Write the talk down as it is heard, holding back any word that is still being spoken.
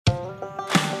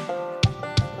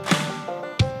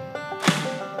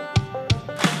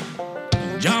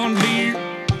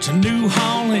through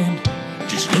hauling.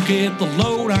 Just look at the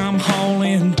load I'm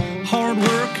hauling. Hard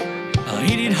work, I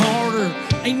hit it harder.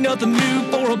 Ain't nothing new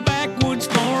for a backwoods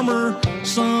farmer.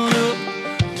 Sun up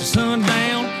to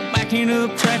sundown, backing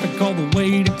up traffic all the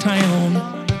way to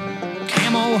town.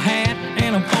 Camo hat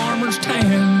and a farmer's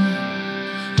tan.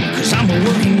 'Cause I'm a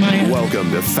working man.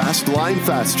 Welcome to Fastline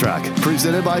Fast Track,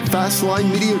 presented by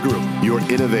Fastline Media Group, your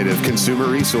innovative consumer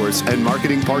resource and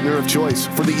marketing partner of choice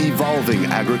for the evolving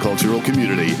agricultural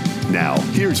community. Now,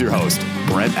 here's your host,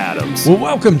 Brent Adams. Well,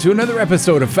 welcome to another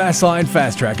episode of Fastline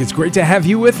Fast Track. It's great to have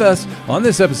you with us. On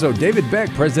this episode, David Beck,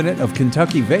 president of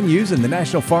Kentucky Venues and the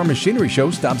National Farm Machinery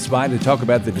Show, stops by to talk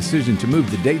about the decision to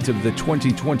move the dates of the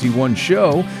 2021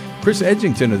 show. Chris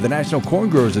Edgington of the National Corn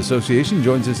Growers Association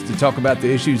joins us to talk about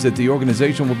the issues that the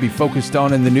organization will be focused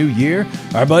on in the new year.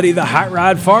 Our buddy, the hot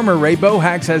rod farmer, Ray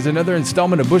Bohax, has another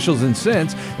installment of Bushels and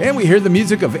Cents, and we hear the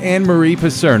music of Anne-Marie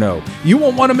Paserno. You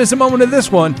won't want to miss a moment of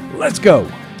this one. Let's go.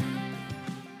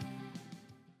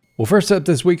 Well, first up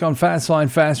this week on Fastline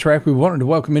Fast Track, we wanted to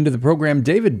welcome into the program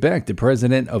David Beck, the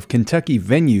president of Kentucky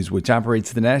Venues, which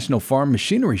operates the National Farm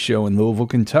Machinery Show in Louisville,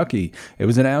 Kentucky. It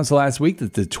was announced last week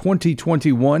that the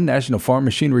 2021 National Farm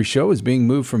Machinery Show is being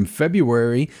moved from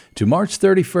February to March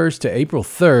 31st to April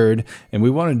 3rd, and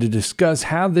we wanted to discuss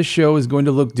how this show is going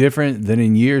to look different than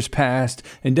in years past.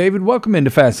 And David, welcome into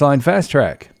Fastline Fast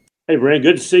Track. Hey, Brent,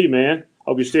 good to see you, man.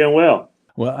 Hope you're staying well.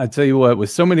 Well, I tell you what, with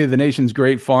so many of the nation's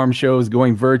great farm shows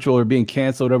going virtual or being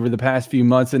canceled over the past few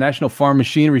months, the National Farm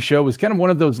Machinery Show was kind of one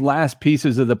of those last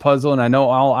pieces of the puzzle. And I know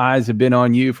all eyes have been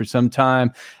on you for some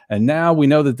time. And now we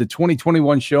know that the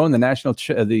 2021 show and the National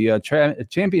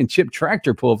Championship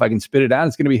Tractor Pull, if I can spit it out,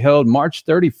 is going to be held March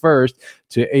 31st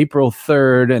to April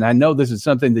 3rd. And I know this is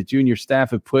something that you and your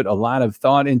staff have put a lot of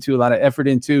thought into, a lot of effort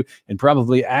into, and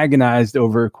probably agonized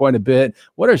over quite a bit.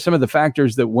 What are some of the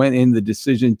factors that went in the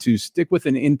decision to stick with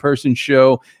an in-person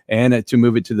show and to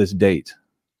move it to this date?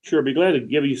 Sure, I'd be glad to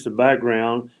give you some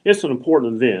background. It's an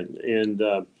important event and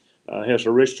has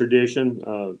a rich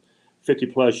tradition. 50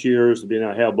 plus years to be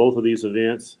able to have both of these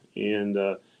events. And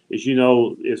as you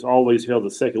know, it's always held the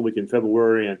second week in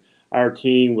February. And our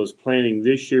team was planning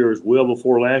this year's well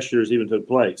before last year's even took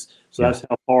place. So that's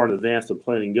how far in advance the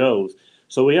planning goes.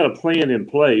 So we had a plan in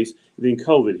place, then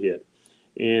COVID hit.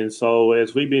 And so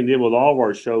as we've been dealing with all of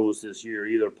our shows this year,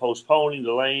 either postponing,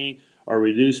 delaying, or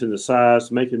reducing the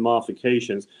size, making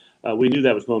modifications, we knew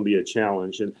that was going to be a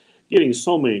challenge. And getting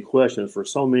so many questions for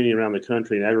so many around the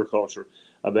country in agriculture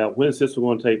about when is this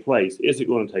going to take place? Is it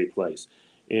going to take place?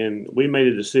 And we made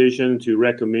a decision to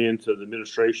recommend to the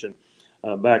administration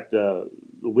back the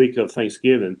week of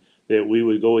Thanksgiving that we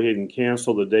would go ahead and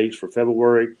cancel the dates for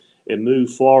February and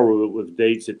move forward with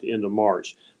dates at the end of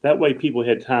March. That way people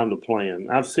had time to plan.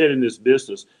 I've said in this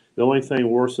business, the only thing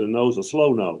worse than a no is a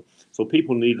slow no. So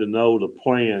people need to know the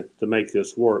plan to make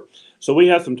this work. So we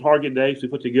have some target dates. We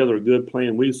put together a good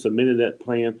plan. We've submitted that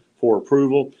plan for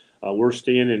approval. We're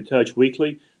staying in touch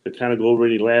weekly to kind of go over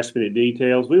any last minute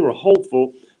details. We were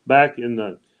hopeful back in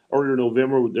the earlier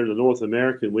November there in North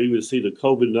America, we would see the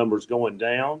COVID numbers going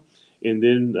down, and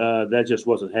then that just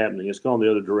wasn't happening. It's gone the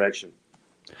other direction.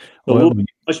 So we'll be in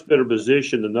a much better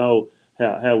position to know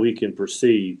how we can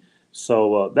proceed.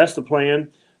 So that's the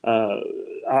plan.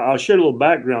 I'll share a little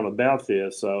background about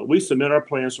this. We submit our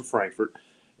plans to Frankfurt,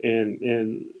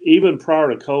 and even prior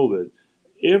to COVID,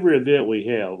 every event we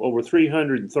have, over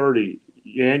 330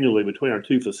 annually between our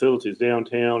two facilities,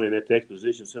 downtown and at the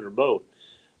Exposition Center both.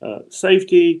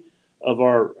 Safety of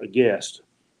our guests,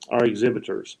 our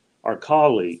exhibitors, our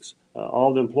colleagues,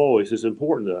 all the employees is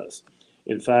important to us.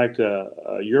 In fact,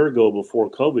 a year ago before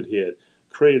COVID hit,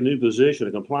 created a new position,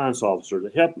 a compliance officer, to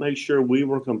help make sure we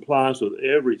were in compliance with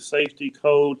every safety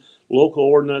code, local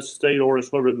ordinance, state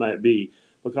ordinance, whatever it might be,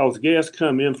 because guests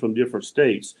come in from different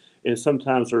states and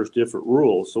sometimes there's different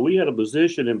rules. So we had a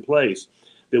position in place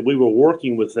that we were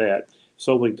working with that.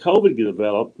 So when COVID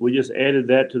developed, we just added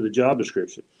that to the job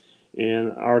description.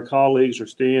 And our colleagues are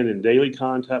staying in daily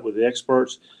contact with the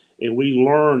experts, and we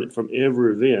learn from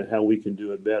every event how we can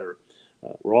do it better.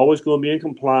 We're always going to be in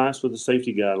compliance with the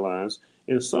safety guidelines,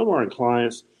 and some of our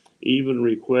clients even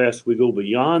request we go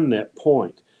beyond that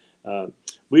point.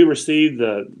 We received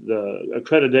the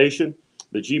accreditation,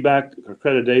 the GBAC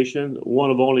accreditation,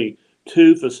 one of only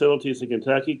two facilities in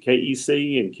Kentucky,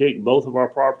 KEC and KIC, both of our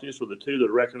properties were the two that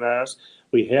are recognized.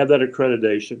 We have that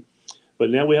accreditation, but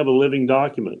now we have a living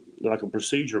document, like a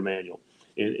procedure manual.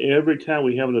 And every time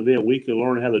we have an event, we can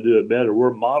learn how to do it better.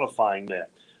 We're modifying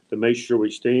that to make sure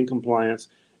we stay in compliance.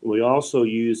 And we also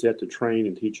use that to train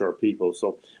and teach our people.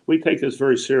 So we take this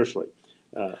very seriously.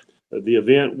 The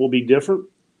event will be different.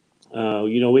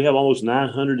 We have almost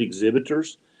 900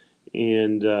 exhibitors.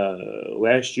 And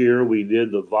last year we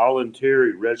did the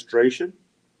voluntary registration.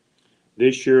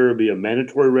 This year will be a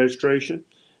mandatory registration,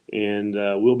 and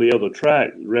we'll be able to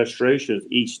track registrations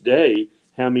each day,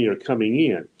 how many are coming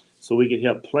in, so we can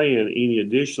help plan any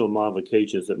additional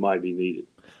modifications that might be needed.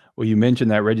 Well, you mentioned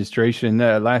that registration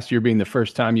last year being the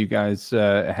first time you guys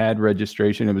had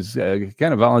registration. It was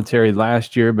kind of voluntary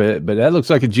last year, but that looks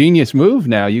like a genius move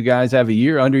now. You guys have a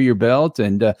year under your belt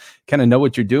and kind of know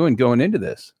what you're doing going into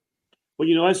this. Well,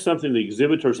 that's something the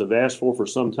exhibitors have asked for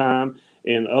some time,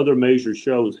 and other major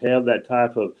shows have that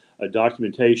type of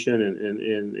documentation,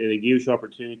 and it gives you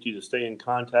opportunity to stay in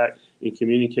contact and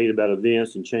communicate about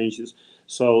events and changes.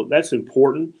 So that's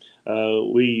important.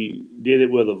 We did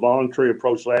it with a voluntary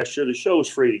approach last year. The show is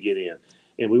free to get in,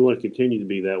 and we want to continue to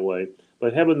be that way.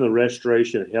 But having the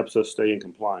registration helps us stay in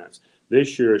compliance.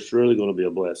 This year, it's really going to be a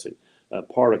blessing.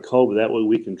 Part of COVID, that way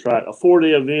we can try a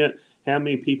 4-day event, how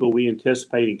many people we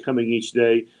anticipate coming each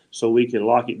day, so we can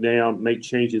lock it down, make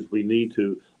changes we need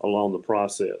to along the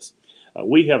process.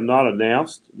 We have not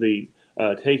announced the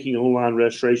taking online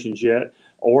registrations yet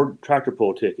or tractor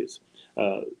pull tickets.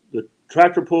 The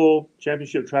tractor pull,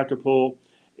 championship tractor pull,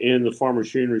 and the farm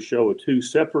machinery show are two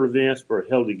separate events but are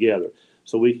held together.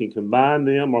 So we can combine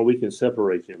them or we can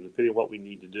separate them depending on what we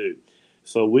need to do.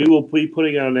 So we will be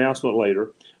putting out an announcement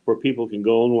later where people can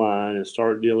go online and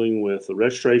start dealing with the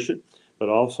registration, but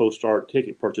also start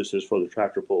ticket purchases for the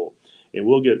tractor pull. And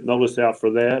we'll get notice out for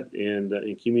that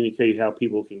and communicate how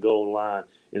people can go online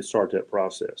and start that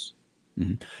process.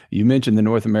 Mm-hmm. You mentioned the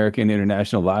North American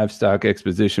International Livestock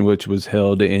Exposition, which was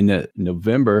held in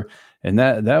November, and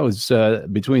that was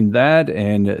between that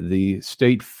and the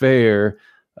state fair.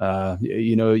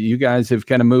 You guys have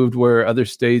kind of moved where other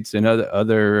states and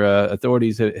other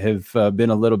authorities have been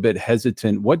a little bit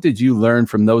hesitant. What did you learn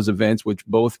from those events, which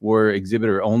both were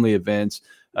exhibitor-only events,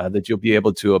 that you'll be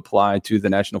able to apply to the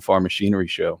National Farm Machinery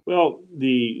Show? Well,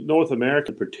 the North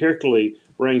America particularly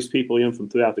brings people in from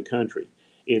throughout the country.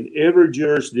 In every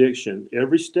jurisdiction,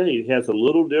 every state has a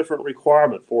little different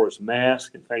requirement for its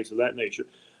mask and things of that nature.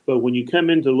 But when you come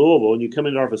into Louisville and you come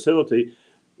into our facility,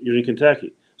 you're in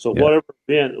Kentucky. So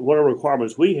whatever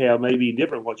requirements we have may be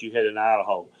different what you had in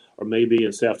Idaho or maybe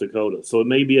in South Dakota. So it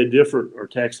may be a different, or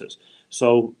Texas.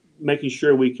 So making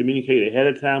sure we communicate ahead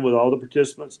of time with all the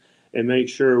participants and make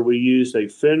sure we use a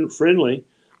friendly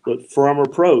but firm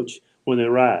approach when they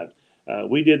arrive.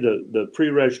 We did the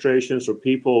pre-registrations for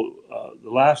people. The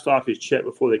livestock is checked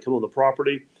before they come on the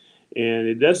property. And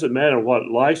it doesn't matter what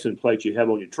license plate you have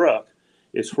on your truck.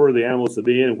 It's where the animals have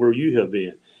been and where you have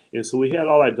been. And so we had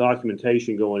all that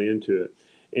documentation going into it.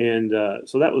 And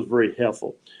so that was very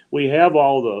helpful. We have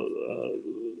all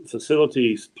the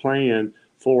facilities planned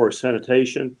for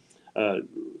sanitation,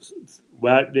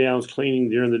 wipe downs, cleaning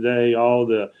during the day, all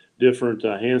the different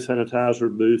hand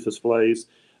sanitizer booth displays,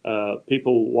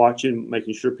 people watching,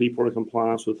 making sure people are in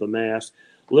compliance with the mask,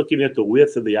 looking at the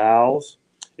width of the aisles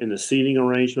and the seating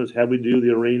arrangements, how we do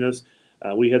the arenas.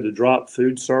 We had to drop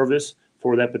food service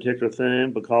for that particular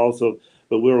thing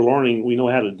but we're learning, we know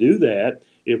how to do that.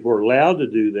 If we're allowed to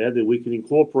do that, then we can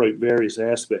incorporate various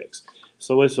aspects.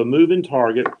 So it's a moving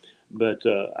target, but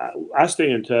I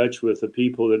stay in touch with the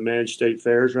people that manage state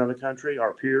fairs around the country,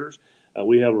 our peers.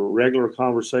 We have regular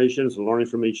conversations and learning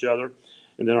from each other.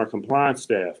 And then our compliance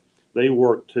staff, they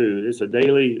work too. It's a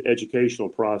daily educational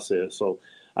process. So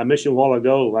I mentioned a while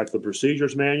ago, like the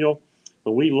procedures manual,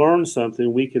 when we learn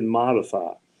something, we can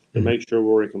modify to make sure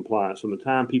we're in compliance. From the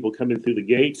time people come in through the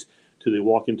gates to they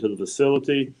walk into the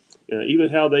facility, even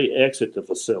how they exit the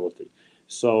facility.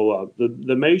 So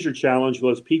the major challenge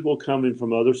was people coming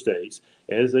from other states,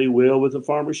 as they will with the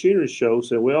Farm Machinery Show,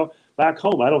 say, well, back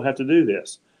home, I don't have to do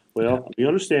this. Well, we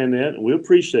understand that, and we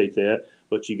appreciate that,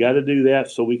 but you got to do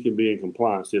that so we can be in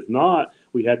compliance. If not,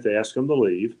 we have to ask them to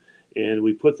leave, and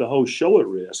we put the whole show at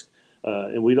risk.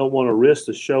 And we don't want to risk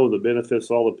the show the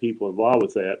benefits of all the people involved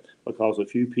with that because a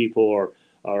few people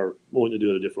are wanting to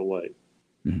do it a different way.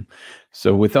 Mm-hmm.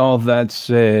 So with all that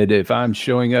said, if I'm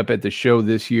showing up at the show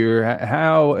this year,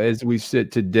 how, as we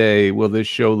sit today, will this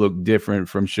show look different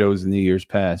from shows in the years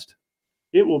past?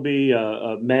 It will be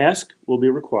a mask will be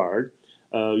required.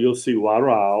 You'll see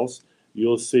wider aisles.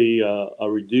 You'll see a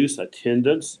reduced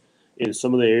attendance in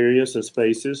some of the areas and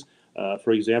spaces.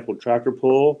 For example, tractor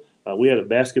pull. We had a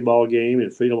basketball game in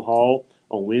Freedom Hall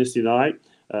on Wednesday night.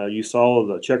 You saw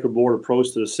the checkerboard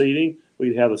approach to the seating.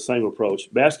 We'd have the same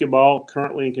approach. Basketball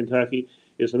currently in Kentucky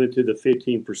is limited to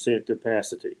 15%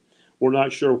 capacity. We're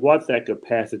not sure what that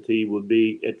capacity would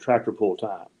be at tractor pull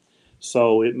time.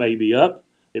 So it may be up,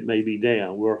 it may be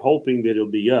down. We're hoping that it'll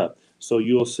be up. So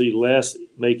you'll see less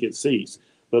vacant seats,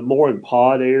 but more in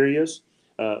pod areas.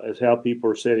 as how people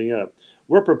are setting up.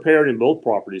 We're prepared in both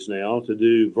properties now to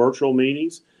do virtual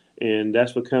meetings, and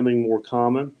that's becoming more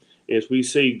common. As we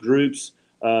see groups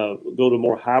go to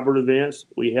more hybrid events,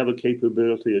 we have the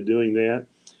capability of doing that.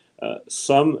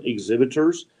 Some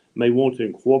exhibitors may want to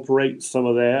incorporate some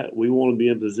of that. We want to be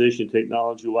in position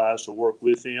technology-wise to work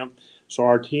with them. So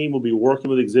our team will be working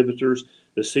with exhibitors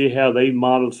to see how they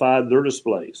modified their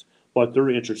displays, what they're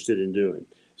interested in doing.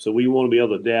 So we want to be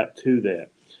able to adapt to that.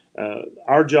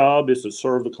 Our job is to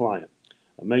serve the client,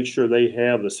 make sure they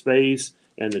have the space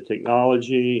and the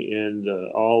technology and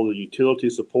all the utility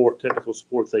support, technical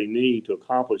support they need to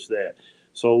accomplish that.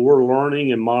 So we're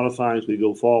learning and modifying as we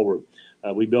go forward.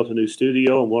 We built a new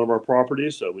studio on one of our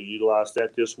properties, so we utilized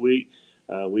that this week.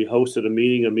 We hosted a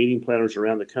meeting of meeting planners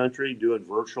around the country doing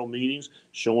virtual meetings,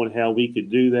 showing how we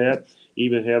could do that,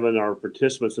 even having our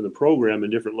participants in the program in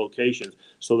different locations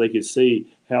so they could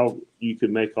see how you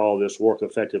could make all this work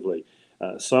effectively.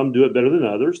 Some do it better than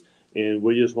others, and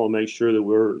we just want to make sure that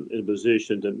we're in a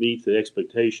position to meet the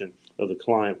expectation of the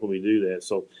client when we do that.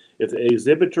 So if the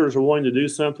exhibitors are wanting to do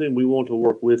something, we want to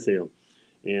work with them.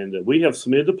 And we have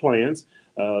submitted the plans.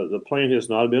 The plan has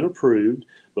not been approved,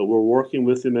 but we're working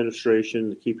with the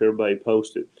administration to keep everybody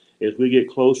posted. As we get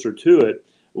closer to it,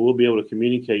 we'll be able to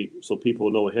communicate so people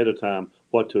know ahead of time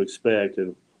what to expect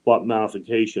and what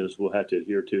modifications we'll have to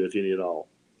adhere to, if any at all.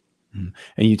 And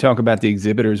you talk about the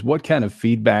exhibitors. What kind of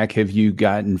feedback have you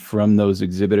gotten from those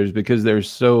exhibitors? Because there's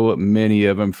so many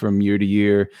of them from year to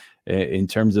year in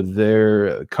terms of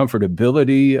their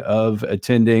comfortability of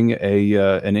attending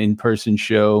an in-person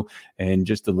show and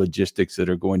just the logistics that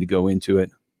are going to go into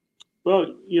it. Well,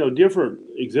 different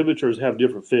exhibitors have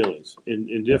different feelings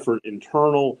and different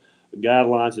internal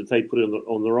guidelines that they put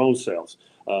on their own selves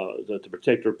to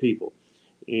protect their people.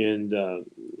 And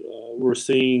we're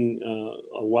seeing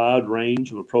a wide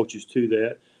range of approaches to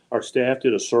that. Our staff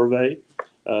did a survey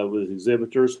with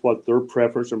exhibitors, what their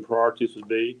preference and priorities would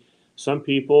be. Some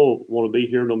people want to be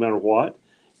here no matter what,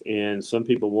 and some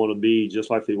people want to be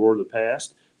just like they were in the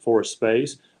past for a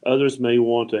space. Others may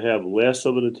want to have less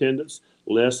of an attendance,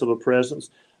 less of a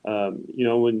presence.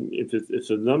 If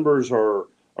the numbers are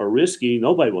risky,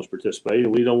 nobody wants to participate,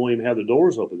 and we don't want to even have the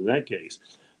doors open in that case.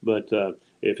 But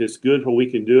if it's good where we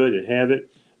can do it and have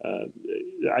it,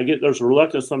 I get there's a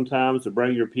reluctance sometimes to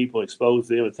bring your people, expose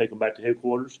them, and take them back to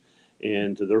headquarters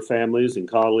and to their families and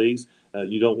colleagues.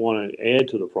 You don't want to add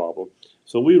to the problem.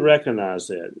 So we recognize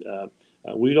that.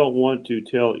 We don't want to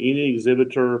tell any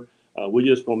exhibitor. We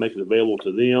just want to make it available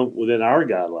to them within our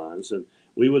guidelines. And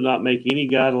we would not make any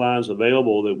guidelines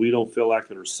available that we don't feel like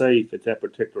that are safe at that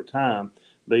particular time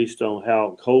based on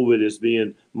how COVID is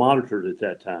being monitored at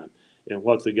that time and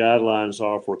what the guidelines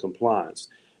are for compliance.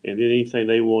 And anything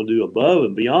they want to do above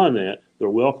and beyond that, they're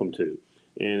welcome to.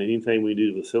 And anything we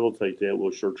do to facilitate that,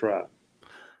 we'll sure try.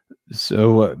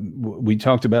 So we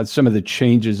talked about some of the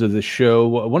changes of the show.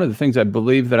 One of the things I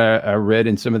believe that I read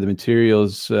in some of the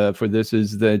materials for this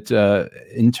is that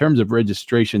in terms of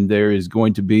registration, there is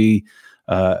going to be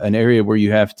an area where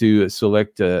you have to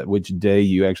select which day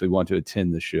you actually want to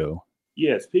attend the show.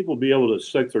 Yes, people will be able to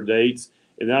select their dates,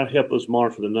 and that'll help us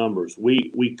monitor the numbers.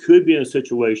 We could be in a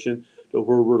situation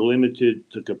where we're limited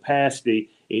to capacity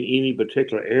in any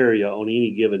particular area on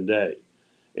any given day.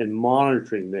 And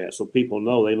monitoring that so people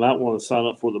know they might want to sign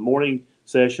up for the morning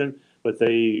session, but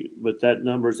that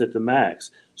number is at the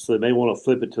max. So they may want to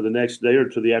flip it to the next day or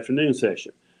to the afternoon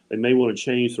session. They may want to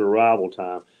change their arrival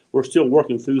time. We're still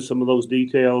working through some of those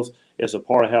details as a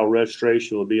part of how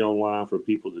registration will be online for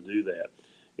people to do that.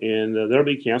 And there'll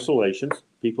be cancellations,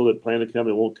 people that plan to come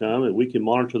and won't come, and we can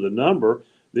monitor the number.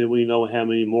 Then we know how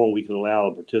many more we can allow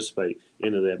to participate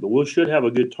into that. But we should have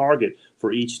a good target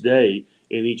for each day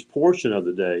in each portion of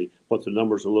the day, what the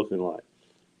numbers are looking like,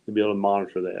 to be able to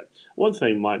monitor that. One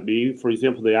thing might be, for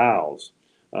example, the aisles.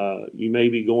 You may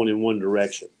be going in one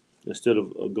direction. Instead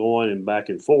of going and back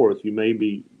and forth, you may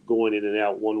be going in and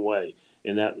out one way.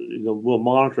 And that we'll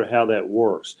monitor how that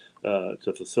works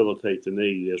to facilitate the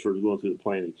need as we're going through the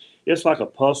planning. It's like a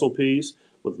puzzle piece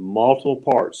with multiple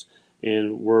parts.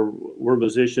 And we're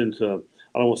positioned to,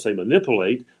 I don't want to say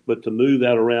manipulate, but to move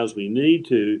that around as we need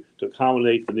to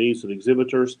accommodate the needs of the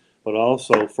exhibitors, but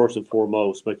also, first and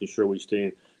foremost, making sure we stay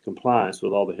in compliance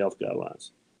with all the health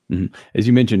guidelines. Mm-hmm. As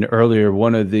you mentioned earlier,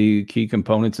 one of the key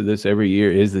components of this every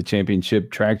year is the championship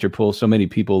tractor pull. So many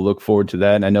people look forward to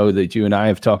that. And I know that you and I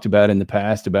have talked about in the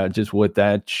past about just what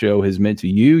that show has meant to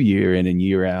you year in and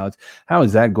year out. How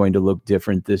is that going to look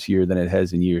different this year than it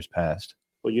has in years past?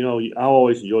 Well, I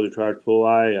always enjoy the tractor pull.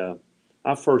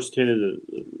 I first attended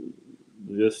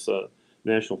this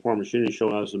National Farm Machinery Show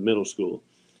when I was in middle school.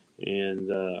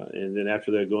 and then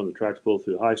after that, going to the tractor pull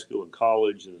through high school and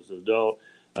college and as an adult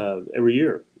every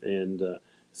year. And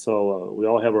so we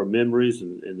all have our memories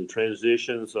and the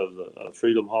transitions of the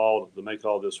Freedom Hall to make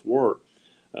all this work.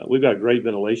 We've got a great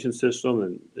ventilation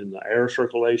system and the air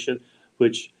circulation,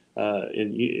 which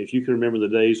if you can remember the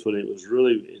days when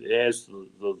it adds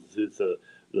the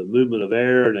movement of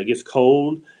air and it gets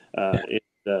cold,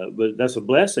 but that's a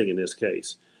blessing in this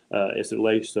case. As it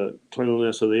relates to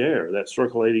cleanliness of the air, that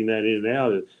circulating that in and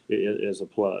out is a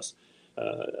plus.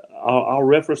 I'll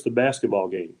reference the basketball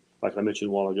game, like I mentioned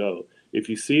a while ago. If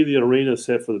you see the arena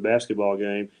set for the basketball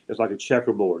game, it's like a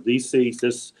checkerboard. These seats,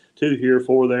 this 2 here,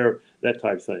 4 there, that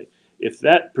type thing. If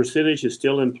that percentage is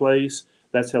still in place,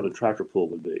 that's how the tractor pull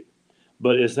would be.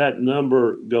 But as that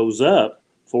number goes up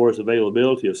for its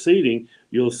availability of seating,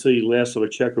 you'll see less of a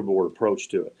checkerboard approach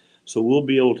to it. So we'll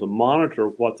be able to monitor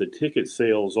what the ticket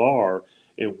sales are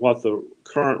and what the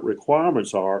current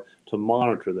requirements are to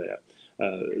monitor that.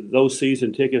 Those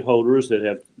season ticket holders that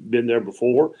have been there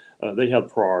before, they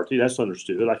have priority. That's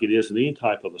understood, like it is in any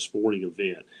type of a sporting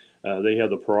event. They have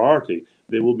the priority.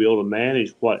 They will be able to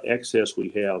manage what excess we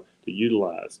have to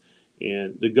utilize.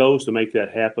 And the goal is to make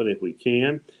that happen if we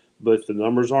can. But if the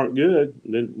numbers aren't good,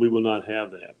 then we will not have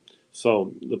that.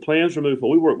 So the plans are moving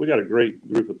forward. We got a great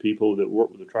group of people that work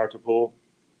with the tractor pull.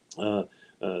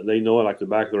 They know it like the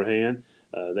back of their hand.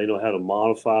 They know how to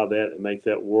modify that and make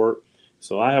that work.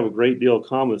 So I have a great deal of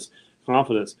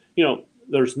confidence. You know,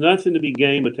 there's nothing to be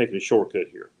gained by taking a shortcut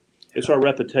here. It's our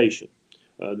reputation.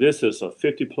 This is a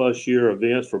 50-plus year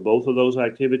event for both of those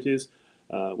activities.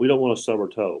 We don't want to stub our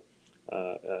toe.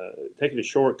 Taking a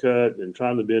shortcut and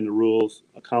trying to bend the rules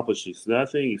accomplishes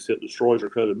nothing except destroys our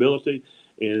credibility,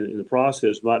 and in the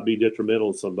process might be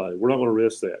detrimental to somebody. We're not going to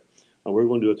risk that. We're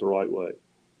going to do it the right way.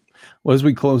 Well, as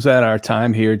we close out our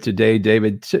time here today,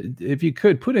 David, if you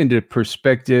could put into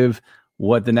perspective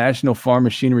what the National Farm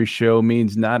Machinery Show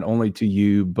means not only to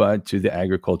you, but to the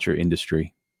agriculture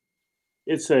industry.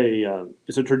 It's a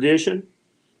tradition,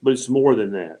 but it's more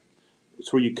than that.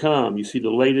 It's where you come, you see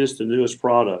the latest and newest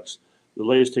products, the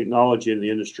latest technology in the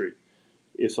industry.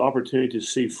 It's an opportunity to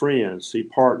see friends, see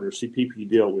partners, see people you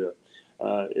deal with.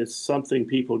 It's something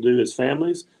people do as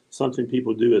families, something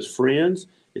people do as friends.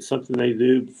 It's something they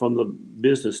do from the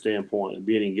business standpoint of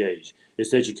being engaged.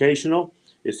 It's educational,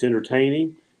 it's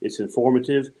entertaining, it's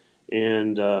informative,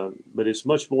 and but it's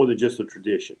much more than just a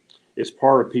tradition. It's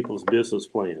part of people's business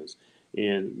plans.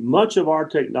 And much of our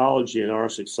technology in our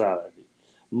society,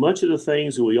 much of the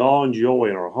things that we all enjoy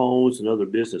in our homes and other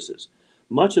businesses,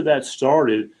 much of that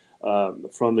started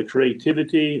from the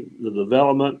creativity, the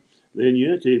development, the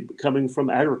ingenuity coming from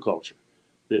agriculture.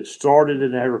 That started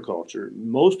in agriculture.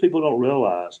 Most people don't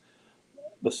realize,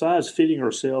 besides feeding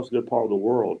ourselves a good part of the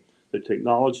world, the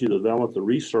technology, the development, the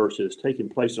research that has taken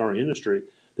place in our industry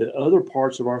that other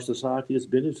parts of our society has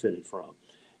benefited from.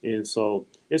 And so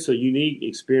it's a unique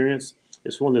experience.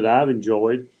 It's one that I've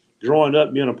enjoyed. Growing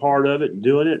up, being a part of it and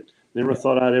doing it, never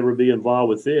thought I'd ever be involved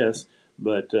with this,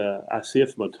 but I see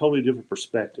it from a totally different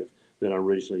perspective than I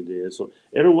originally did. So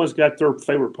everyone's got their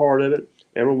favorite part of it.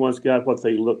 Everyone's got what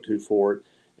they look to for it.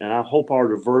 And I hope our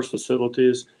diverse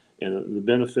facilities and the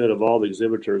benefit of all the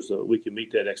exhibitors, we can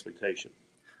meet that expectation.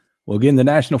 Well, again, the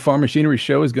National Farm Machinery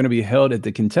Show is going to be held at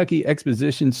the Kentucky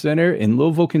Exposition Center in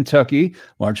Louisville, Kentucky,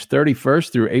 March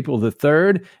 31st through April the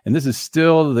 3rd. And this is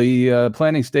still the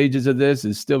planning stages of this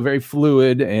is still very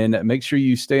fluid. And make sure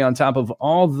you stay on top of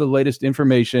all the latest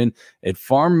information at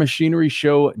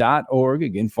farmmachineryshow.org.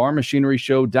 Again,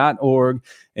 farmmachineryshow.org.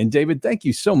 And David, thank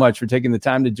you so much for taking the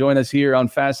time to join us here on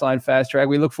Fastline Fast Track.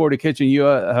 We look forward to catching you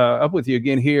up with you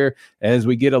again here as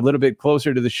we get a little bit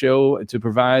closer to the show to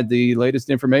provide the latest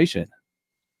information.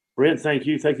 Brent, thank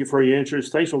you. Thank you for your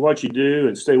interest. Thanks for what you do,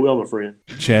 and stay well, my friend.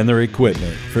 Chandler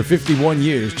Equipment. For 51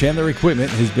 years, Chandler Equipment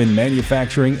has been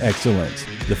manufacturing excellence.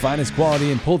 The finest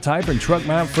quality in pull type and truck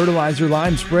mount fertilizer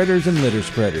line spreaders and litter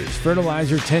spreaders,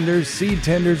 fertilizer tenders, seed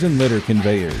tenders, and litter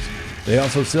conveyors. They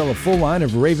also sell a full line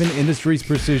of Raven Industries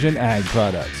precision ag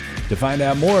products. To find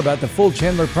out more about the full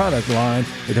Chandler product line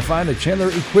or to find a Chandler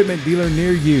Equipment dealer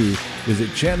near you, visit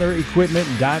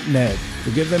chandlerequipment.net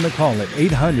or give them a call at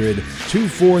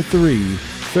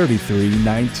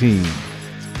 800-243-3319.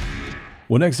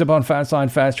 Well, next up on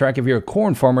Fastline Fast Track, if you're a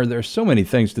corn farmer, there's so many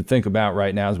things to think about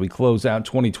right now as we close out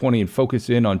 2020 and focus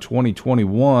in on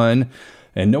 2021.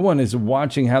 And no one is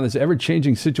watching how this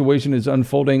ever-changing situation is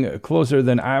unfolding closer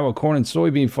than Iowa corn and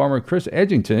soybean farmer Chris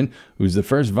Edgington, who's the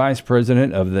first vice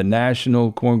president of the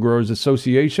National Corn Growers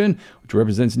Association, which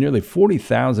represents nearly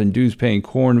 40,000 dues-paying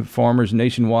corn farmers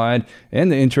nationwide and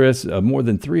the interests of more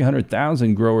than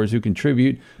 300,000 growers who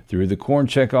contribute through the corn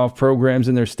checkoff programs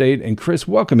in their state. And Chris,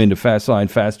 welcome into Fastline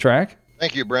Fast Track.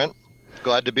 Thank you, Brent.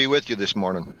 Glad to be with you this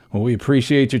morning. Well, we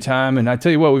appreciate your time. And I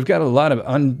tell you what, we've got a lot of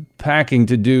unpacking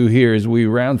to do here as we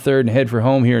round third and head for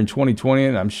home here in 2020.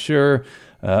 And I'm sure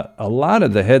a lot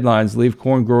of the headlines leave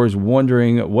corn growers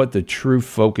wondering what the true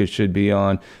focus should be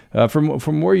on.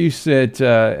 From where you sit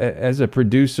as a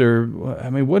producer, I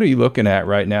mean, what are you looking at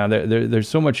right now? There's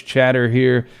so much chatter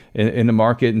here in the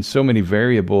market and so many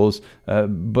variables.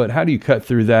 But how do you cut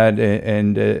through that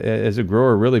and as a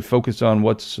grower, really focus on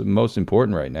what's most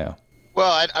important right now?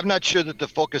 Well, I'm not sure that the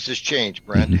focus has changed,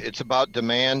 Brent. Mm-hmm. It's about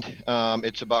demand.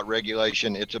 It's about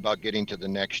regulation. It's about getting to the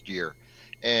next year.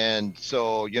 And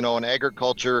so, in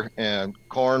agriculture and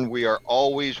corn, we are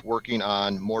always working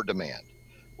on more demand,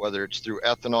 whether it's through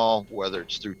ethanol, whether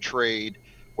it's through trade,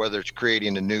 whether it's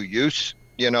creating a new use.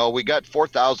 We got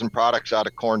 4,000 products out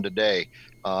of corn today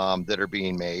that are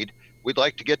being made. We'd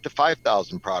like to get to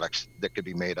 5,000 products that could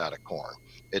be made out of corn.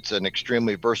 It's an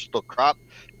extremely versatile crop,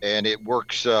 and it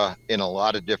works in a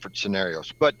lot of different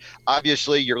scenarios. But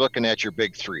obviously, you're looking at your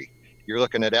big three. You're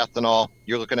looking at ethanol,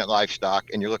 you're looking at livestock,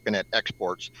 and you're looking at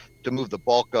exports to move the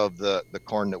bulk of the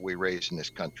corn that we raise in this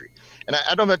country. And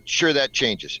I'm not sure that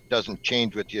changes. It doesn't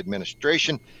change with the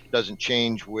administration, doesn't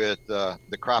change with the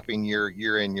cropping year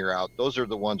in, year out. Those are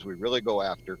the ones we really go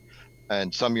after.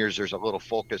 And some years there's a little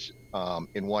focus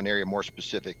in one area more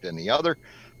specific than the other,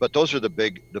 but those are the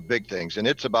big things, and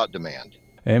it's about demand.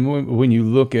 And when you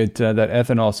look at that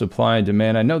ethanol supply and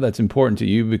demand, I know that's important to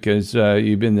you because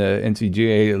you've been the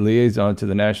NCGA liaison to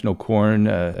the National Corn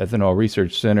Ethanol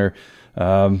Research Center.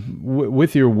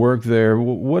 With your work there,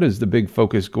 what is the big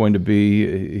focus going to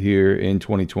be here in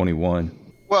 2021?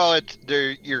 Well,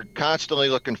 you're constantly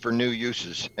looking for new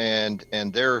uses, and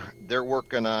they're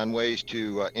working on ways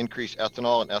to increase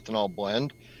ethanol and ethanol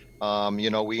blend.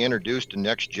 We introduced a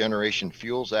Next Generation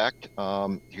Fuels Act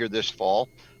here this fall.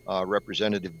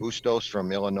 Representative Bustos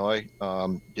from Illinois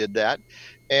did that,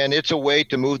 and it's a way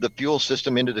to move the fuel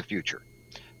system into the future.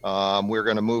 We're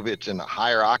going to move it in a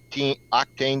higher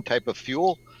octane type of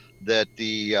fuel that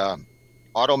the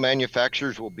auto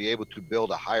manufacturers will be able to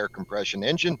build a higher compression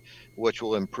engine, which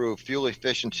will improve fuel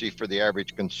efficiency for the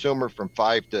average consumer from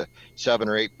 5 to 7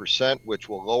 or 8%, which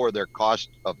will lower their cost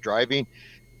of driving.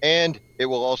 And it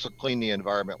will also clean the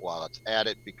environment while it's at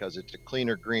it because it's a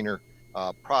cleaner, greener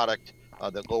product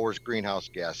that lowers greenhouse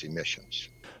gas emissions.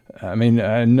 I mean,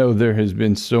 I know there has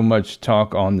been so much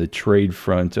talk on the trade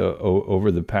front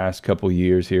over the past couple of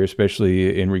years here,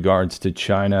 especially in regards to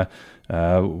China.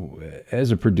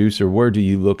 As a producer, where do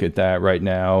you look at that right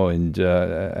now, and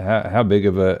how big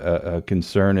of a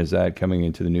concern is that coming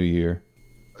into the new year?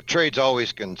 Trade's always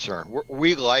a concern.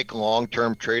 We like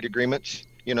long-term trade agreements.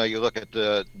 You look at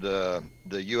the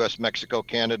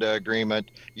U.S.-Mexico-Canada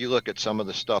agreement. You look at some of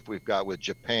the stuff we've got with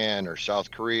Japan or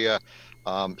South Korea.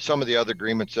 Some of the other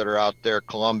agreements that are out there,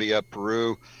 Colombia,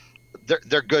 Peru,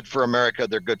 they're good for America.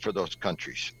 They're good for those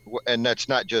countries. And that's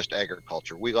not just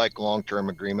agriculture. We like long-term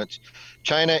agreements.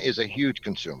 China is a huge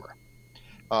consumer,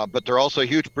 but they're also a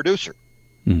huge producer.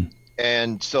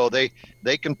 And so they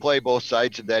can play both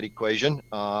sides of that equation.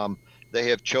 They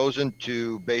have chosen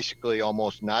to basically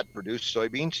almost not produce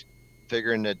soybeans,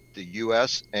 figuring that the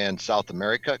U.S. and South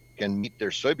America can meet their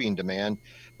soybean demand,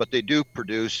 but they do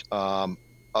produce a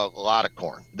lot of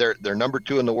corn. They're number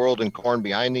 2 in the world in corn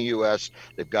behind the U.S.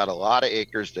 They've got a lot of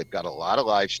acres. They've got a lot of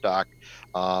livestock,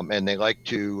 and they like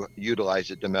to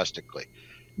utilize it domestically.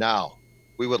 Now,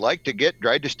 we would like to get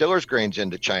dried distillers grains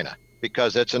into China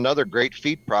because that's another great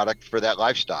feed product for that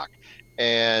livestock.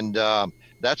 And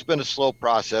that's been a slow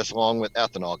process along with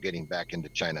ethanol getting back into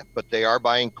China, but they are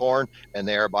buying corn and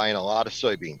they are buying a lot of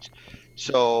soybeans.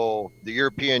 So the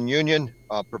European Union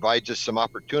provides us some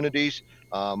opportunities,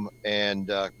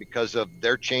 and because of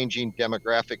their changing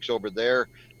demographics over there,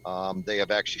 they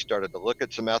have actually started to look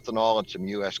at some ethanol and some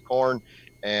U.S. corn,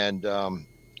 and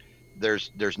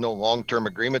there's no long-term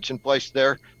agreements in place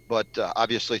there, but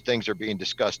obviously things are being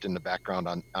discussed in the background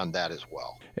on that as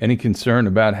well. Any concern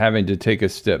about having to take a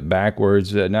step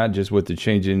backwards, not just with the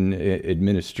change in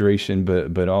administration,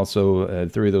 but also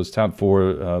 3 of those top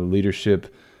 4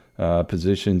 leadership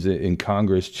positions in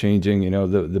Congress changing?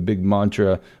 The big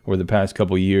mantra over the past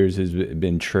couple of years has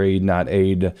been trade, not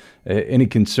aid. Any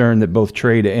concern that both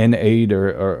trade and aid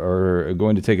are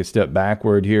going to take a step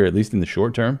backward here, at least in the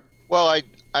short term? Well,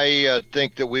 I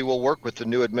think that we will work with the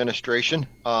new administration.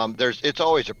 It's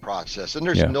always a process, and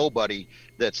there's nobody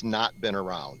that's not been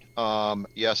around.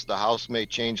 Yes, the House may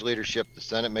change leadership, the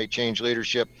Senate may change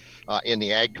leadership in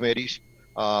the ag committees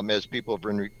as people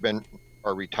have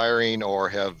are retiring or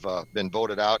have been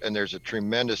voted out, and there's a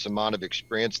tremendous amount of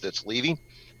experience that's leaving.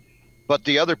 But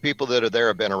the other people that are there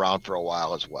have been around for a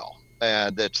while as well,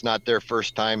 and it's not their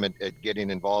first time at getting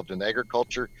involved in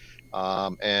agriculture.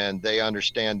 And they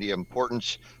understand the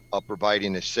importance of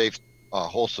providing a safe,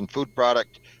 wholesome food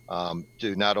product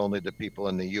to not only the people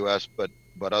in the U.S., but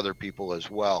other people as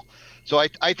well. So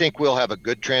I think we'll have a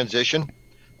good transition.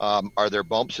 Are there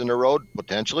bumps in the road?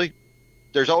 Potentially.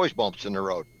 There's always bumps in the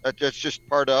road. That's just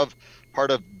part of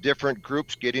different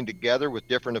groups getting together with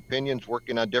different opinions,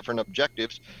 working on different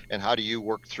objectives, and how do you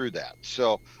work through that?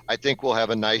 So I think we'll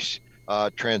have a nice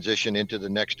transition into the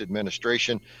next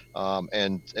administration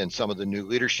and some of the new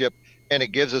leadership. And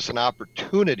it gives us an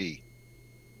opportunity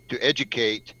to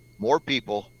educate more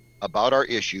people about our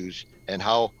issues and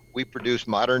how we produce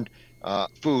modern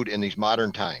food in these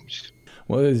modern times.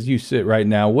 Well, as you sit right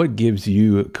now, what gives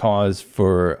you cause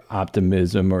for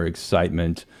optimism or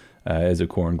excitement as a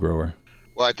corn grower?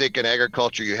 Well, I think in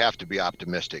agriculture, you have to be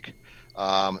optimistic.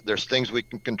 There's things we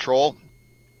can control.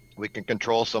 We can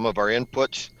control some of our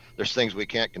inputs. There's things we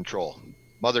can't control.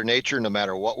 Mother Nature, no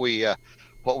matter what we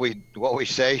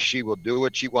say, she will do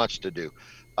what she wants to do.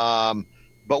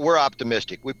 But we're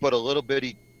optimistic. We put a little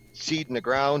bitty seed in the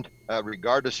ground,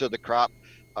 regardless of the crop,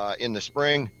 in the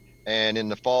spring, and in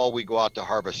the fall we go out to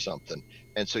harvest something.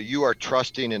 And so you are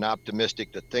trusting and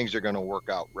optimistic that things are going to work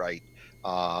out right.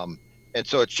 And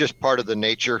so it's just part of the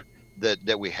nature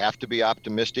that we have to be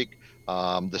optimistic.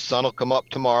 The sun will come up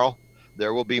tomorrow.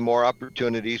 There will be more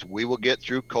opportunities. We will get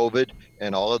through COVID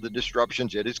and all of the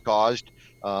disruptions it has caused,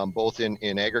 both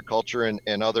in agriculture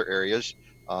and other areas.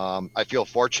 I feel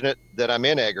fortunate that I'm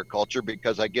in agriculture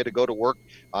because I get to go to work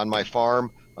on my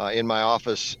farm, in my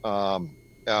office,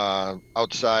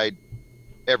 outside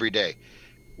every day,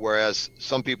 whereas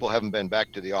some people haven't been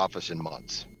back to the office in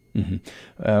months.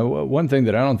 Mm-hmm. One thing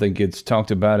that I don't think gets talked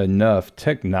about enough,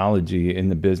 technology in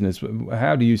the business.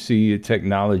 How do you see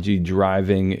technology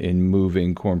driving and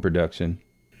moving corn production?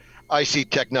 I see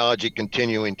technology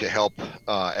continuing to help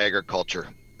agriculture.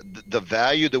 The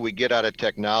value that we get out of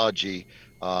technology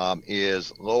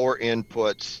is lower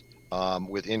inputs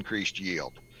with increased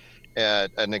yield.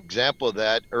 An example of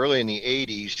that, early in the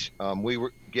 80s, we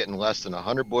were getting less than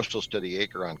 100 bushels to the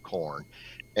acre on corn.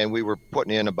 And we were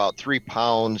putting in about 3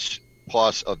 pounds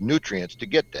plus of nutrients to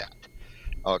get that.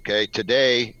 Okay,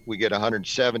 today we get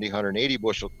 170, 180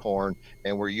 bushel corn,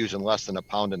 and we're using less than 1.5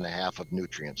 pounds of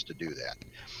nutrients to do that.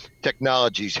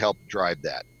 Technologies help drive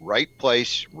that. Right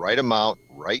place, right amount,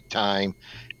 right time,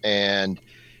 and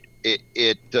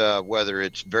it whether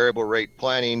it's variable rate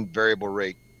planting, variable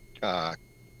rate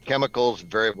chemicals,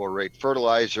 variable rate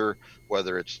fertilizer,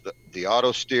 whether it's the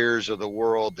auto steers of the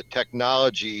world, the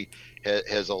technology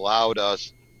has allowed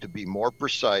us to be more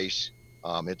precise.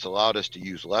 It's allowed us to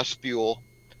use less fuel,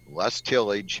 less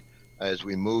tillage as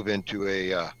we move into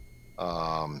a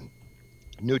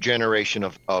new generation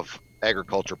of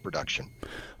agriculture production.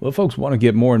 Well, if folks want to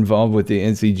get more involved with the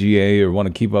NCGA or want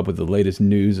to keep up with the latest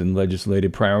news and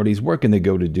legislative priorities, where can they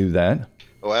go to do that?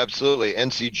 Oh, absolutely.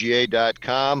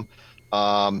 ncga.com.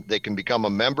 They can become a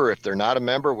member. If they're not a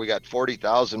member, we got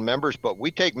 40,000 members, but we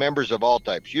take members of all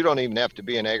types. You don't even have to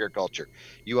be in agriculture.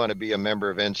 You want to be a member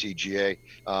of NCGA,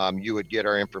 you would get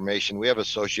our information. We have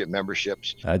associate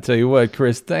memberships. I tell you what,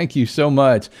 Chris, thank you so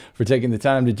much for taking the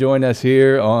time to join us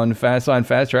here on Fastline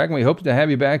Fast Track. And we hope to have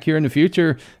you back here in the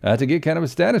future to get kind of a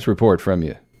status report from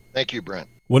you. Thank you, Brent.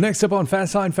 Well, next up on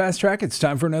Fastline Fast Track, it's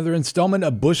time for another installment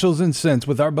of Bushels and Cents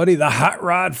with our buddy, the Hot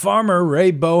Rod Farmer,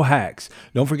 Ray Bohacz.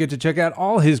 Don't forget to check out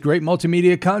all his great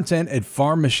multimedia content at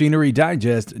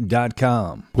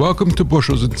farmmachinerydigest.com. Welcome to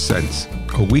Bushels and Cents,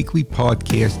 a weekly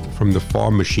podcast from the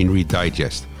Farm Machinery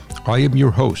Digest. I am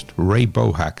your host, Ray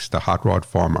Bohacz, the Hot Rod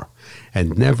Farmer.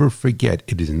 And never forget,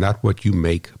 it is not what you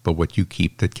make, but what you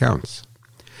keep that counts.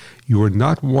 You are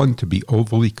not one to be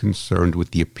overly concerned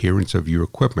with the appearance of your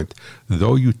equipment,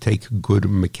 though you take good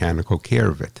mechanical care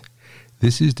of it.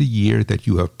 This is the year that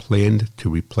you have planned to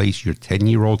replace your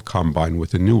 10-year-old combine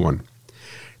with a new one.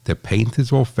 The paint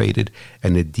is all faded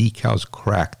and the decals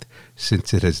cracked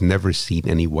since it has never seen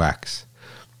any wax.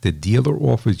 The dealer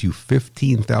offers you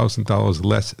 $15,000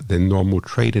 less than normal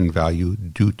trade-in value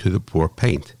due to the poor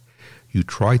paint. You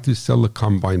try to sell the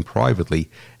combine privately,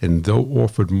 and though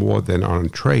offered more than on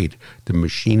trade, the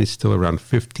machine is still around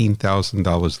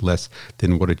 $15,000 less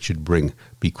than what it should bring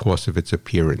because of its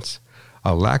appearance.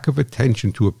 A lack of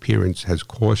attention to appearance has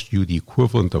cost you the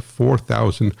equivalent of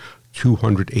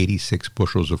 4,286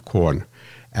 bushels of corn.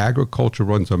 Agriculture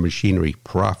runs on machinery,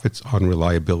 profits on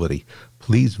reliability.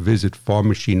 Please visit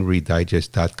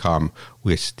farmmachinerydigest.com,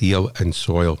 where steel and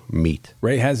soil meet.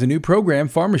 Ray has a new program,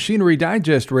 Farm Machinery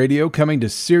Digest Radio, coming to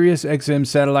Sirius XM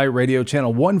Satellite Radio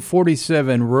Channel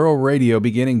 147 Rural Radio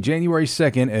beginning January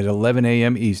 2nd at 11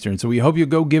 a.m. Eastern. So we hope you'll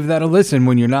go give that a listen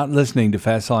when you're not listening to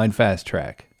Fastline Fast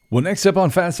Track. Well, next up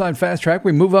on Fastline Fast Track,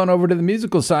 we move on over to the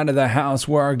musical side of the house,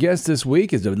 where our guest this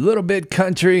week is a little bit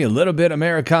country, a little bit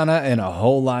Americana, and a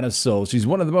whole lot of soul. She's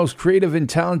one of the most creative and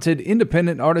talented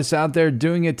independent artists out there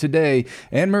doing it today.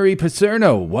 Anne-Marie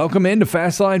Paserno, welcome into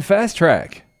Fastline Fast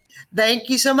Track. Thank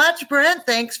you so much, Brent.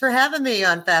 Thanks for having me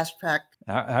on Fast Track.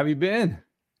 How have you been?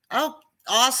 Oh,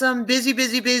 awesome.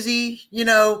 Busy. You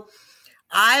know,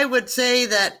 I would say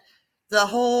that the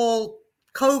whole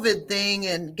COVID thing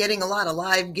and getting a lot of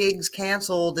live gigs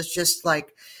canceled has just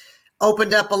like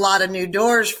opened up a lot of new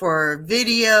doors for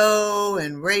video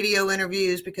and radio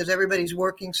interviews, because everybody's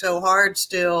working so hard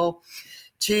still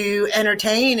to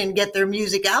entertain and get their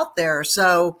music out there.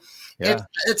 So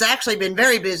it's actually been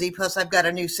very busy. Plus I've got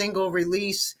a new single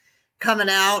release coming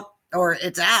out, or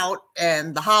it's out,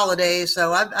 and the holidays.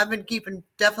 So I've been keeping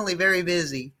definitely very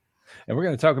busy. And we're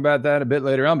going to talk about that a bit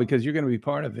later on, because you're going to be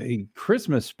part of a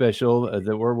Christmas special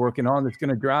that we're working on that's going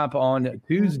to drop on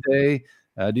Tuesday,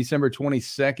 December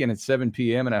 22nd at 7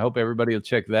 p.m. And I hope everybody will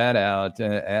check that out.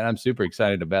 And I'm super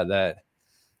excited about that.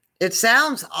 It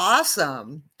sounds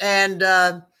awesome. And,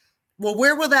 well,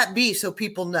 where will that be so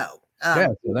people know?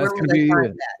 So that's going to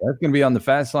be on the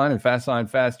Fastline and Fastline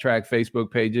Fast Track Facebook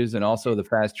pages, and also the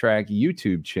Fast Track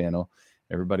YouTube channel.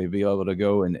 Everybody will be able to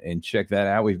go and check that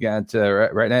out. We've got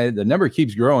right now, the number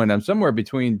keeps growing. I'm somewhere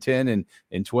between 10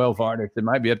 and 12 artists. It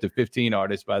might be up to 15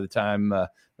 artists by the time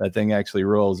that thing actually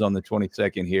rolls on the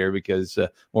 22nd here, because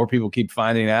more people keep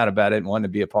finding out about it and wanting to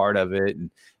be a part of it. And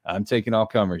I'm taking all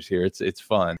comers here. It's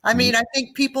fun. I mean, I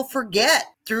think people forget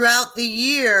throughout the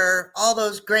year all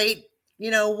those great,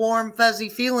 warm, fuzzy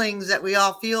feelings that we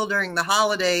all feel during the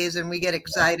holidays, and we get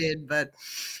excited, but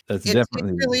it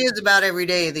really is about every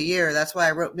day of the year. That's why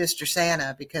I wrote Mr.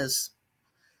 Santa, because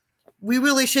we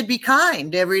really should be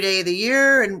kind every day of the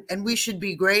year, and we should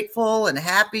be grateful and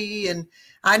happy. And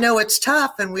I know it's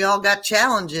tough and we all got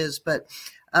challenges, but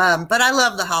I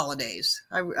love the holidays.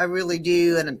 I really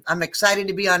do. And I'm excited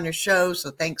to be on your show.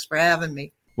 So thanks for having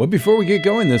me. Well, before we get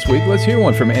going this week, let's hear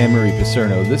one from Anne-Marie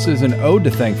Paserno. This is an ode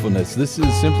to thankfulness. This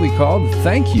is simply called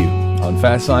Thank You on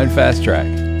Fastline Fast Track.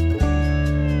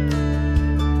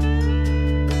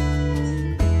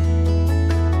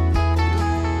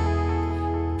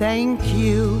 Thank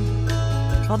you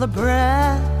for the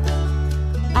breath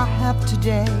I have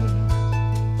today.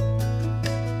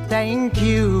 Thank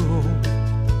you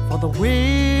for the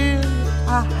will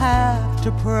I have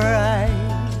to pray.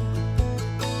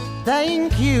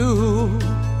 Thank you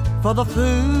for the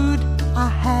food I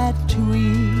had to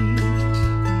eat.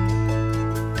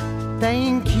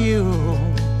 Thank you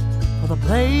for the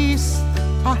place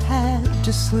I had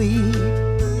to sleep.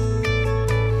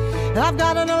 I've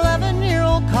got an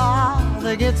 11-year-old car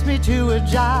that gets me to a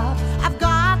job. I've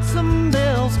got some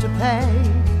bills to pay.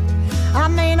 I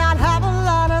may not have a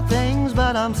lot of things,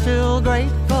 but I'm still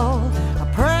grateful. I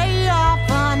pray I'll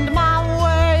find my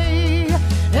way,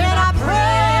 and I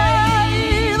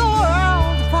pray the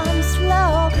world finds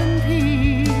love and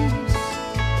peace,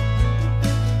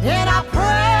 and I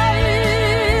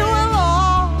pray we'll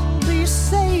all be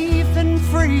safe and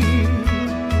free,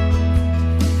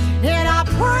 and I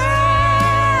pray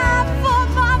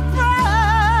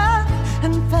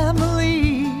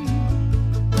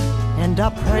and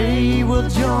I pray we'll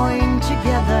join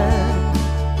together.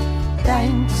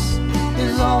 Thanks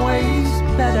is always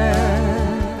better.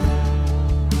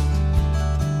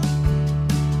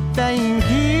 Thank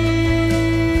you.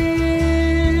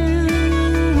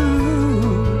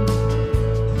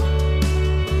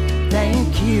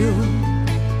 Thank you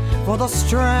for the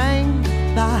strength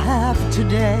I have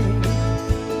today.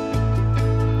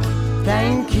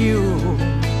 Thank you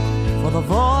for the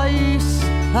voice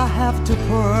I have to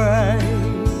pray.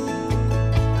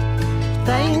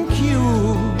 Thank you,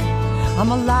 I'm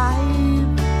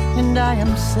alive and I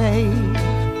am safe.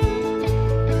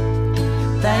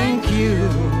 Thank you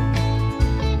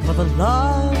for the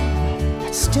love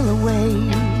that still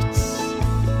awaits.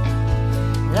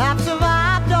 I've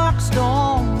survived dark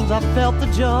storms, I've felt the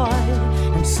joy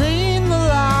and seen the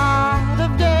light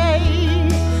of day.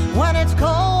 When it's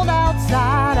cold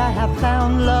outside, I have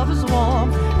found love is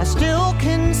warm. I still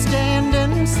can stand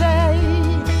and say,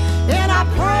 and I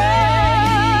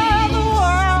pray the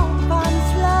world finds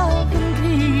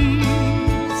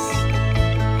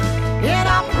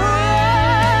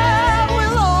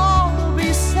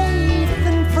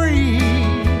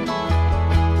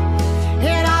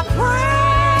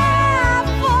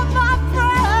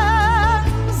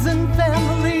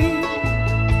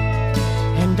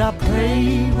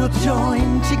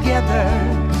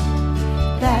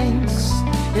thanks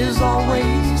is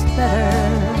always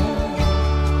better.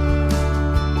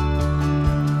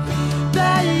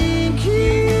 Thank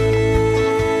you.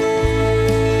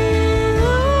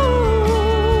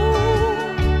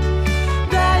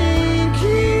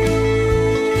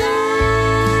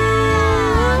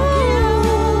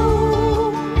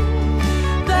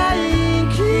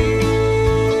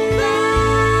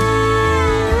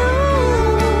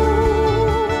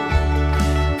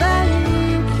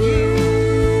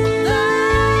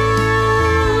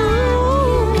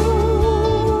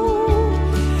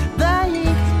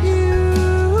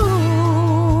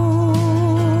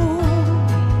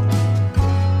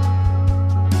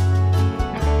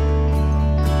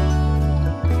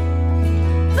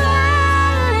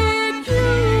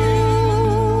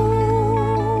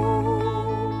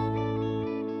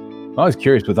 I was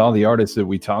curious, with all the artists that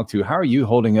we talked to, how are you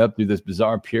holding up through this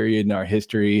bizarre period in our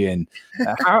history? And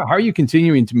how are you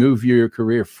continuing to move your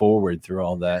career forward through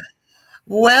all that?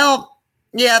 Well,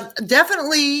 yeah,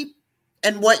 definitely.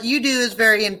 And what you do is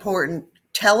very important.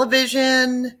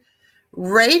 Television,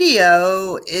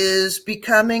 radio is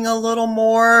becoming a little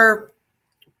more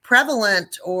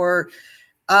prevalent, or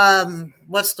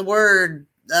what's the word?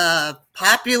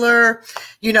 Popular.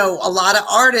 You know, a lot of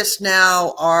artists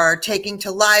now are taking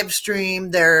to live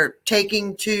stream. They're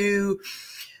taking to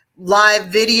live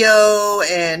video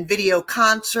and video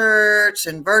concerts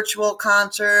and virtual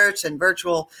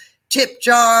tip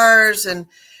jars. And,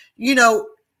 you know,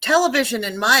 television,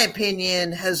 in my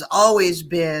opinion, has always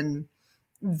been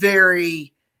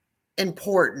very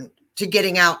important to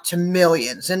getting out to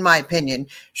millions, in my opinion.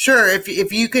 Sure, if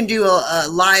you can do a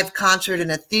live concert in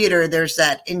a theater, there's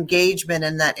that engagement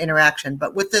and that interaction.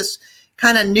 But with this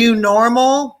kind of new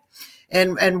normal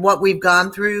and what we've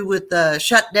gone through with the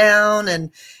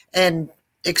shutdown and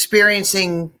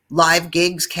experiencing live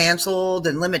gigs canceled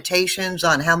and limitations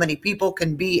on how many people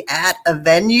can be at a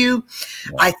venue,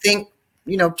 yeah. I think,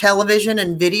 you know, television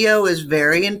and video is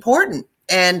very important.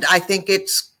 And I think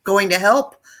it's going to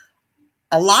help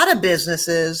a lot of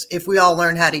businesses if we all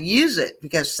learn how to use it,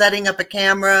 because setting up a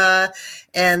camera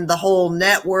and the whole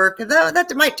network,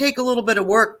 that might take a little bit of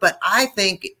work, but I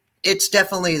think it's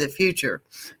definitely the future.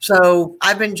 So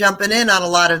I've been jumping in on a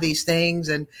lot of these things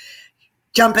and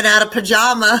jumping out of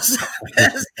pajamas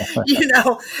because, you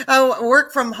know, I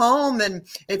work from home, and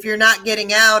if you're not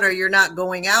getting out or you're not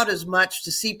going out as much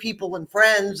to see people and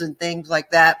friends and things like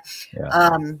that,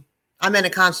 yeah. I'm in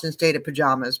a constant state of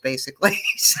pajamas, basically.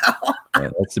 So yeah,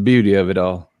 that's the beauty of it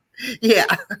all. Yeah.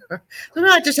 So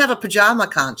I just have a pajama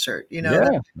concert, you know,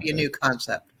 that would be a new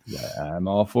concept. Yeah, I'm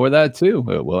all for that too.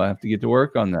 We'll have to get to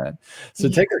work on that. So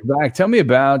take us back. Tell me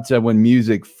about when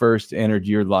music first entered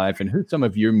your life and who some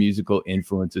of your musical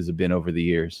influences have been over the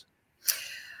years.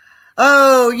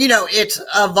 Oh, you know, it's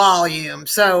a volume.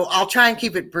 So I'll try and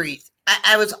keep it brief.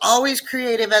 I was always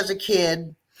creative as a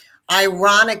kid.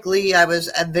 Ironically, I was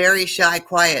a very shy,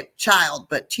 quiet child,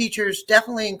 but teachers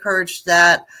definitely encouraged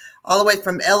that. All the way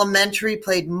from elementary,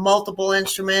 played multiple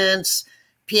instruments,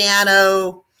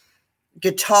 piano,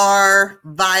 guitar,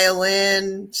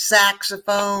 violin,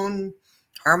 saxophone,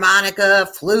 harmonica,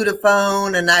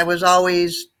 flutophone, and I was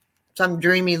always some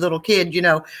dreamy little kid, you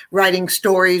know, writing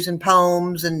stories and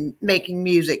poems and making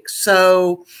music.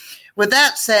 So with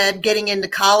that said, getting into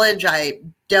college, I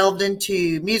delved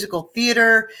into musical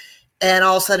theater and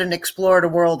all of a sudden explored a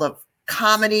world of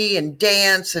comedy and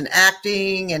dance and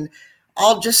acting and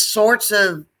all just sorts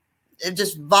of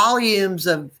just volumes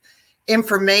of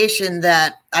information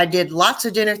that I did lots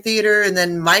of dinner theater, and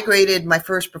then migrated my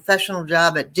first professional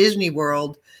job at Disney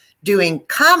World doing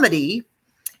comedy.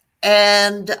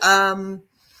 And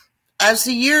as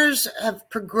the years have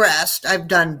progressed, I've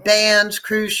done bands,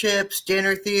 cruise ships,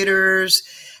 dinner theaters,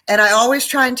 and I always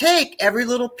try and take every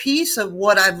little piece of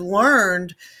what I've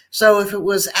learned. So if it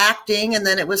was acting and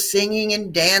then it was singing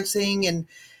and dancing and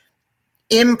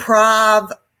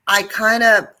improv, I kind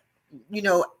of, you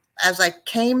know, as I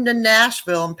came to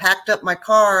Nashville and packed up my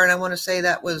car, and I want to say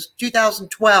that was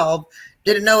 2012,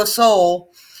 didn't know a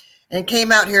soul, and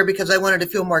came out here because I wanted to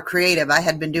feel more creative. I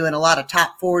had been doing a lot of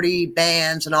top 40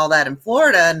 bands and all that in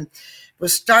Florida, and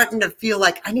was starting to feel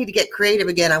like I need to get creative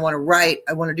again. I want to write.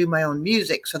 I want to do my own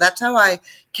music. So that's how I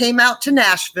came out to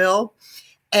Nashville.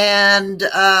 And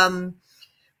now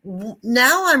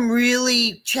I'm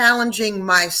really challenging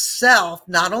myself,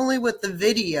 not only with the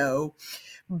video,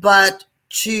 but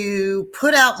to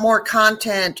put out more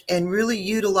content and really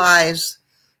utilize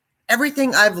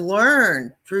everything I've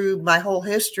learned through my whole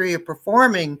history of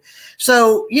performing.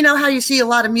 So, you know how you see a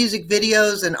lot of music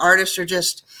videos and artists are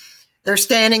just they're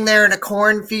standing there in a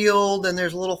cornfield and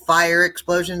there's a little fire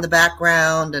explosion in the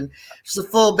background and it's a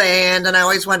full band. And I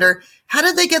always wonder, how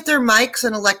did they get their mics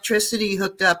and electricity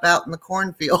hooked up out in the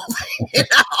cornfield? You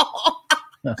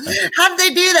know? How did they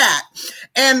do that?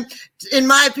 And in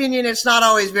my opinion, it's not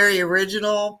always very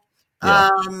original.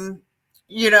 Yeah.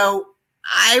 You know,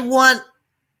 I want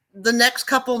the next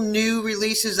couple new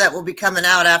releases that will be coming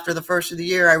out after the first of the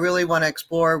year. I really want to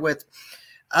explore with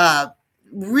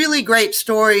really great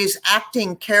stories,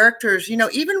 acting characters. You know,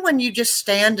 even when you just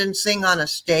stand and sing on a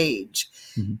stage,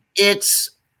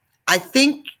 I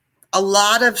think a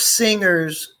lot of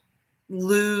singers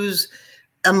lose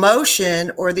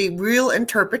emotion or the real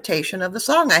interpretation of the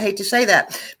song. I hate to say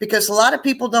that because a lot of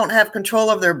people don't have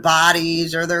control of their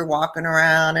bodies, or they're walking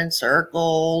around in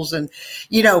circles, and,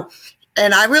 you know,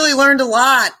 and I really learned a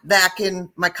lot back in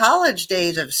my college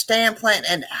days of stand plant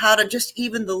and how to just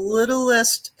even the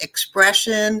littlest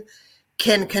expression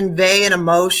can convey an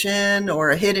emotion or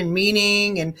a hidden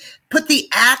meaning, and put the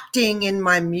acting in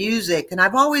my music. And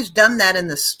I've always done that in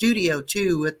the studio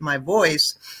too with my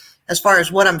voice as far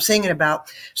as what I'm singing about.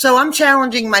 So I'm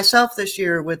challenging myself this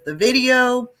year with the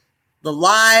video, the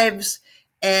lives,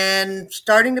 and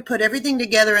starting to put everything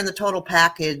together in the total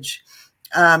package.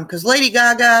 Because Lady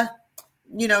Gaga,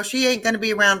 you know, she ain't going to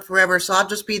be around forever. So I'll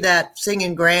just be that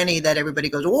singing granny that everybody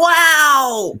goes,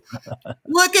 wow,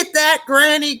 look at that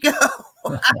granny go.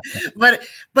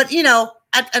 but you know,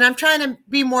 and I'm trying to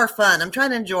be more fun. I'm trying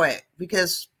to enjoy it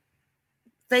because,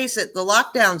 face it, the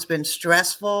lockdown's been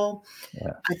stressful.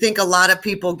 Yeah. I think a lot of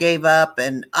people gave up,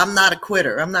 and I'm not a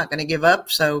quitter. I'm not going to give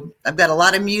up. So I've got a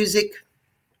lot of music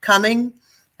coming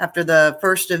after the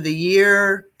first of the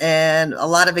year and a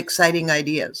lot of exciting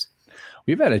ideas.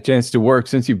 We've had a chance to work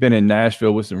since you've been in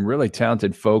Nashville with some really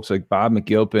talented folks like Bob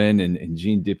McGilpin and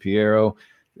Gene DiPiero.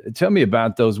 Tell me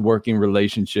about those working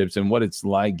relationships and what it's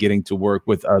like getting to work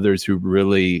with others who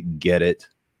really get it.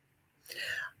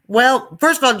 Well,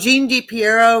 first of all, Gene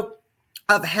DiPiero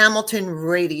of Hamilton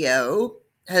Radio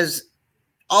has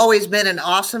always been an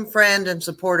awesome friend and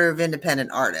supporter of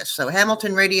independent artists. So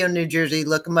Hamilton Radio, New Jersey,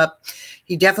 look him up.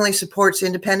 He definitely supports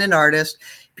independent artists.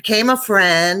 Became a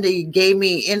friend. He gave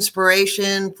me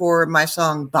inspiration for my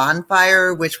song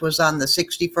Bonfire, which was on the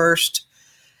 61st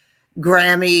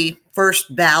Grammy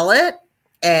first ballot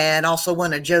and also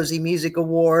won a Josie Music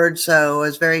Award. So I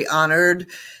was very honored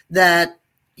that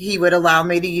he would allow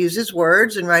me to use his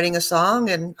words in writing a song.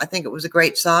 And I think it was a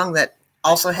great song that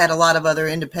also had a lot of other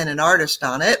independent artists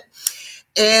on it.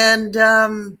 And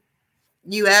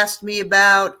you asked me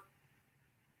about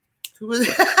who was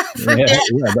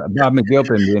Bob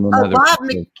McGilpin being another. Bob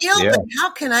McGilpin. Yeah.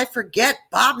 How can I forget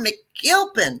Bob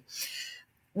McGilpin?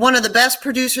 One of the best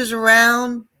producers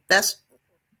around, best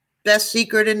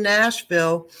secret in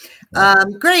Nashville.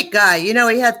 Great guy. You know,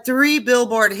 he had 3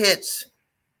 Billboard hits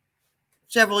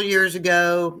several years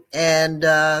ago, and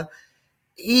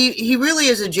he really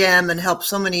is a gem and helps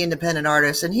so many independent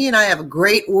artists. And he and I have a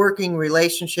great working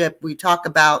relationship. We talk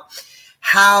about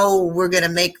how we're going to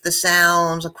make the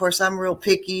sounds. Of course, I'm real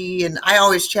picky, and I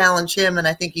always challenge him, and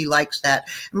I think he likes that.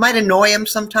 It might annoy him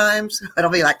sometimes, but I'll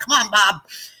be like, come on, Bob,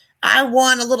 I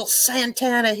want a little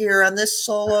Santana here on this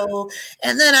solo,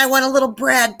 and then I want a little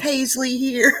Brad Paisley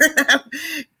here.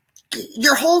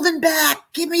 You're holding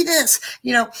back. Give me this,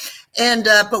 you know. And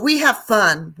but we have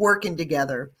fun working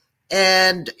together.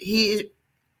 And he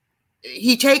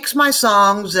takes my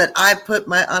songs that I put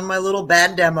on my little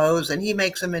bad demos, and he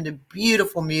makes them into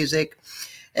beautiful music.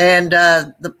 And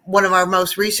one of our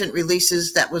most recent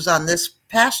releases that was on this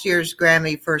past year's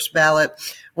Grammy first ballot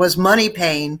was Money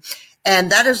Pain.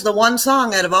 And that is the one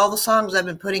song out of all the songs I've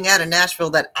been putting out in Nashville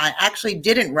that I actually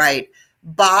didn't write.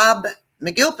 Bob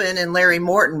McGilpin and Larry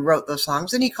Morton wrote those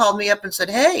songs. And he called me up and said,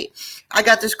 hey, I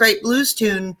got this great blues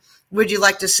tune. Would you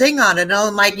like to sing on it? And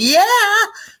I'm like, yeah.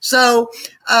 So,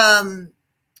 and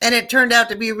it turned out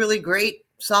to be a really great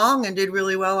song and did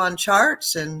really well on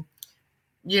charts. And,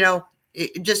 you know,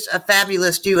 just a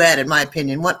fabulous duet, in my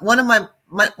opinion. One of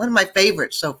my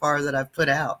favorites so far that I've put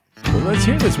out. Well, let's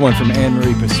hear this one from Anne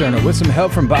Marie Paserno with some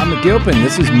help from Bob McGilpin.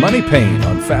 This is Money Pain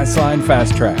on Fastline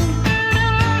Fast Track.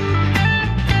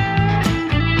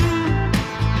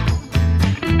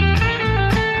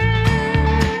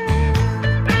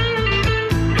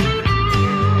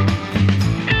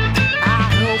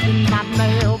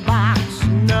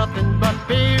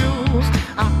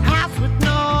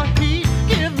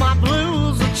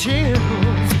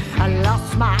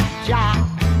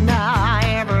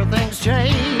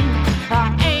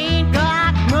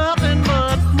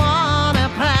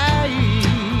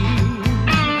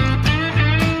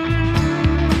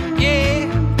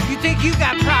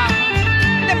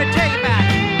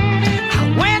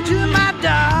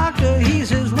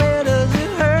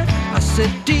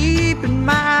 sit deep in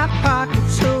my pocket,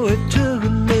 so it took a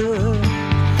look.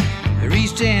 I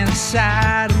reached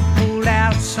inside and pulled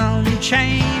out some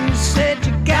change. Said,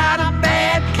 you got a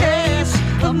bad case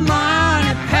of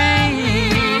money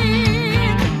pain.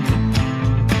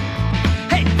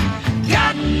 Hey,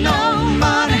 got no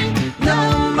money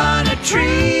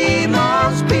tree.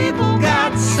 Most people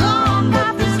got some,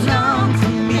 but there's none for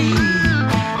me.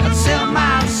 I'd sell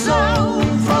my soul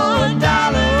for $1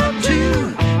 or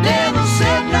 $2. Never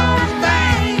said no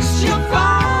thanks, you're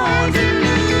born to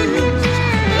lose.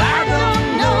 Well, I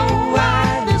don't know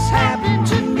why this happened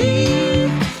to me.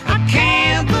 I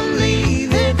can't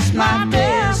believe it's my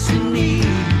destiny.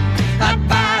 I'd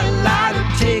buy a lottery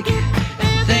ticket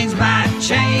and things might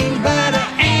change, but I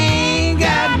ain't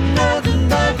got nothing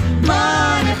but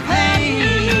money pain.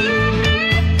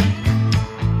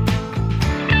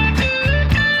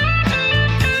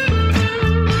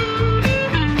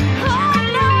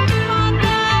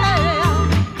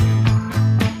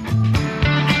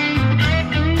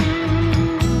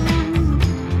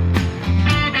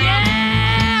 Yeah,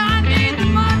 I need the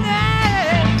money.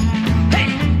 Hey,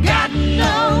 got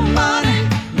no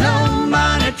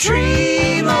money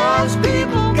tree. Most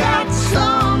people got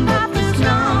some, but there's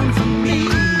none for me.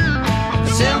 I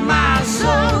sell my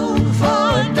soul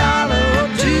for $1 or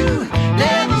 $2.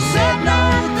 Never said no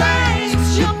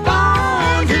thanks, you're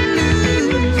born to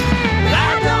lose. But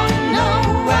I don't know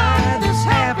why this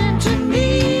happened to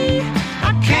me.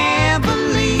 I can't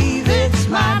believe it's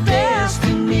my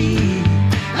destiny.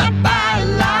 I buy a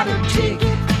lottery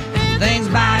ticket, things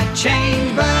might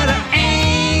change, but I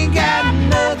ain't got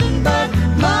nothing but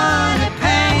money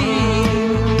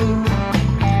pain.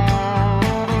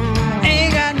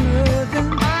 Ain't got nothing.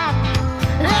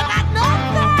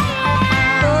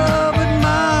 Oh, but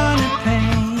money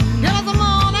pain. Give the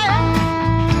money.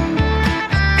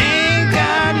 Ain't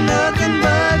got nothing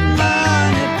but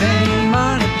money pain.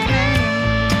 Money pain.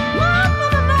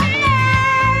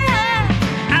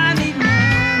 I need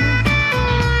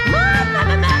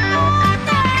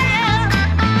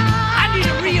I need a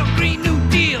real Green New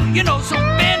Deal, you know,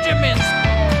 some Benjamins.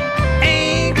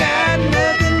 Ain't got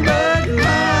nothing but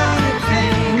money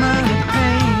pain, money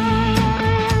pain.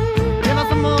 Give us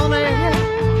the money.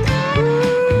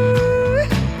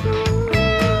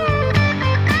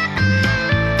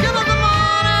 Give us the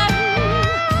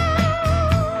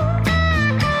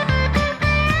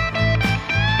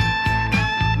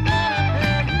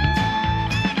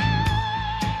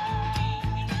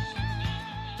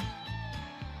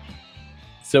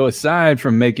So aside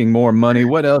from making more money,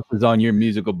 what else is on your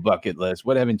musical bucket list?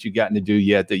 What haven't you gotten to do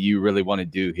yet that you really want to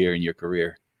do here in your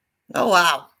career? Oh,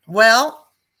 wow. Well,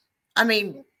 I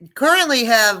mean, currently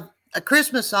have a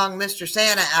Christmas song, Mr.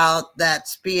 Santa, out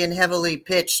that's being heavily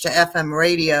pitched to FM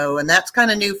radio. And that's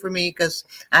kind of new for me because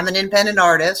I'm an independent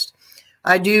artist.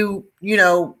 I do,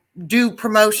 do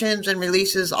promotions and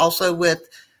releases also with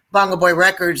Bongo Boy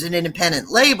Records, an independent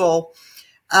label.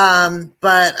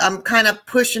 But I'm kind of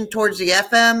pushing towards the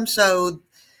FM. So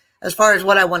as far as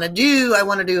what I want to do a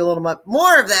little bit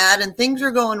more of that, and things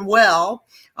are going well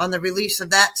on the release of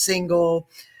that single.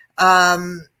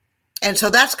 And so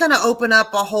that's going to open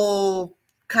up a whole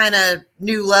kind of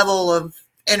new level of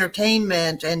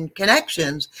entertainment and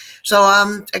connections. So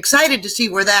I'm excited to see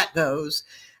where that goes.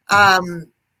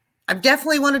 I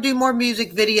definitely want to do more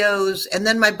music videos. And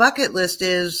then my bucket list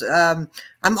is,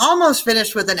 I'm almost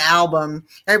finished with an album.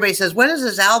 Everybody says, when is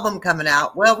this album coming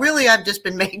out? Well, really, I've just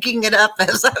been making it up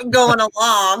as I'm going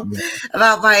along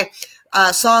about my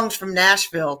songs from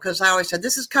Nashville. Because I always said,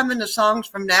 this is coming to songs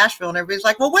from Nashville. And everybody's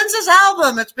like, well, when's this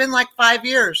album? It's been like 5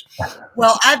 years.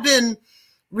 Well, I've been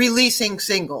releasing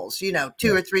singles,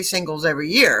 2 or 3 singles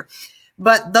every year.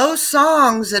 But those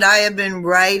songs that I have been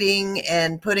writing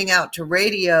and putting out to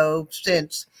radio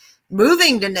since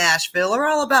moving to Nashville are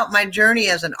all about my journey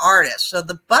as an artist. So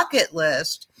the bucket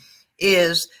list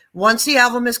is, once the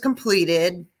album is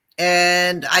completed,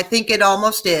 and I think it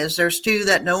almost is, there's 2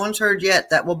 that no one's heard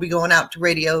yet that will be going out to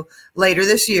radio later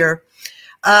this year.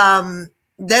 Then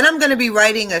I'm going to be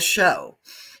writing a show.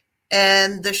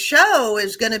 And the show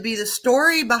is going to be the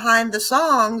story behind the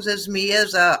songs as me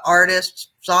as an artist,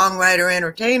 songwriter,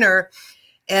 entertainer,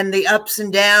 and the ups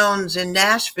and downs in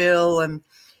Nashville. And,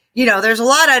 there's a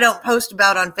lot I don't post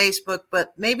about on Facebook,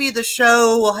 but maybe the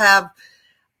show will have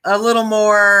a little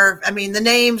more. I mean, the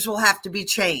names will have to be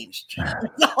changed.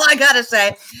 That's all I got to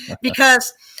say,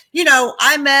 because,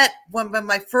 I met when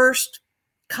my first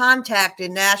contact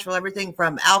in Nashville, everything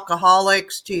from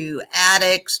alcoholics to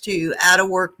addicts to out of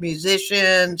work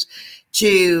musicians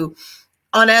to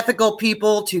unethical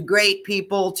people to great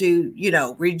people to,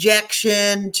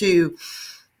 rejection to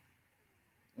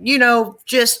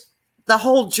just the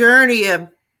whole journey of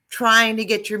trying to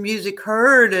get your music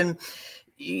heard. And,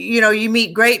 you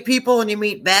meet great people and you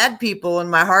meet bad people. And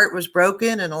my heart was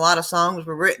broken and a lot of songs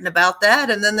were written about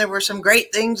that. And then there were some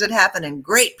great things that happened and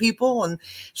great people. And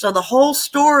so the whole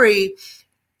story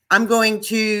I'm going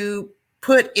to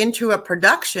put into a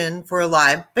production for a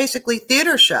live, basically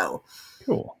theater show.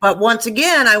 Cool. But once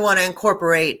again, I want to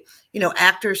incorporate,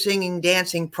 actors singing,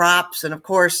 dancing, props. And of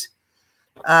course,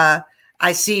 I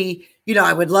see,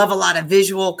 I would love a lot of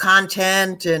visual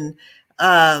content and,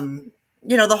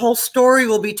 the whole story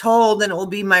will be told and it will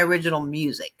be my original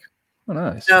music. Oh,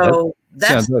 nice. So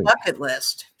that's the like, bucket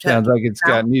list. Sounds like it's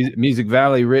got Music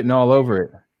Valley written all over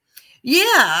it. Yeah,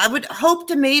 I would hope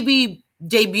to maybe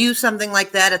debut something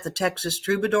like that at the Texas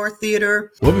Troubadour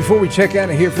Theater. Well, before we check out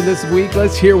of here for this week,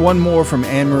 let's hear one more from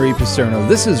Anne-Marie Paserno.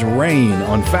 This is Rain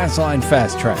on Fastline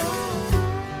Fast Track.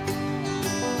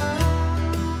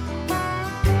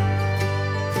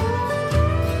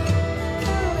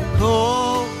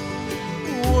 Cold,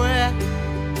 wet,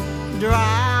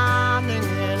 drowning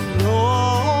in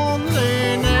loneliness.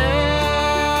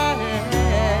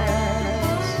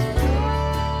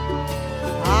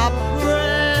 I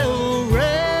pray a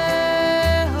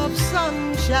ray of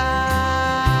sunshine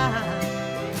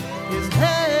is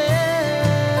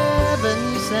heaven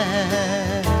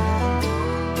sent.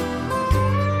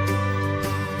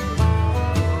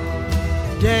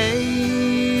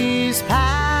 Days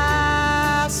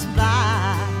pass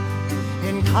by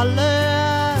in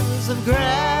colors of gray.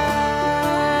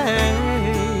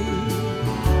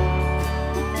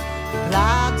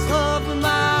 Clouds over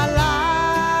my life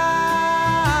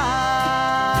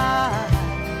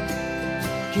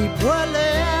keep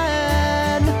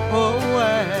whirling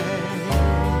away.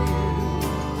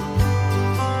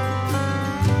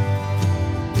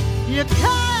 You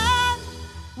can't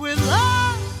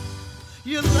without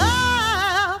you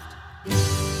left.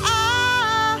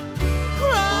 I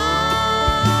cry.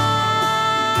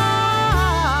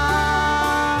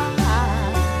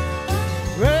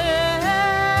 Rain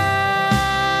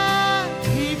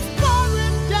keeps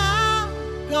pouring down,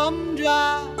 come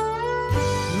dry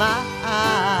my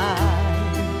eyes.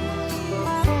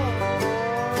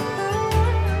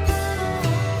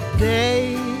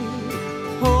 Day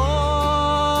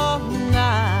or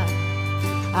night,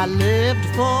 I lived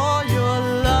for your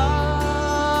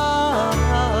love.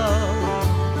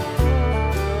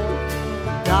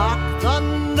 Dark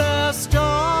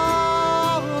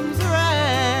thunderstorms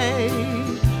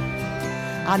rage.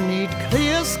 I need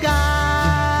clear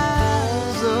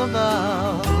skies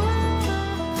above.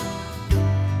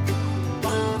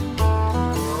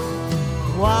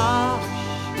 Wash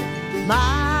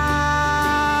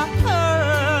my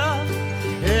earth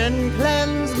and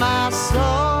cleanse my soul.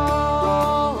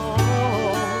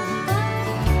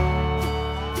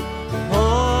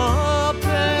 Hope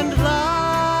and love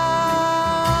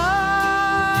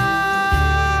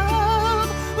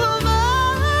will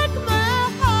make me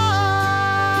whole.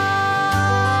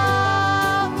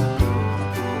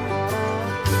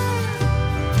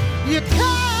 You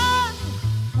can't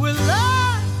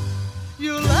without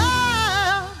you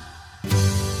love.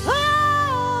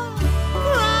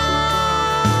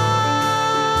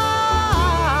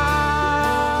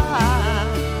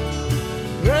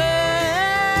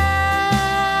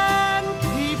 Rain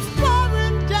keeps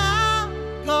pouring down,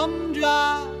 come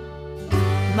dry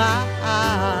my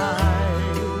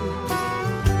eyes.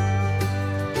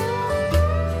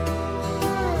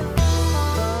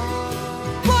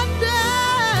 One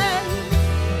day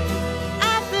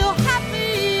I feel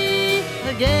happy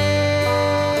again.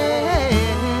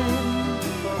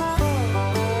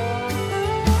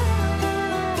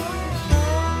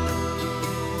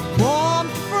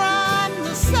 Warmth from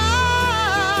the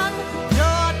sun,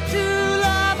 your true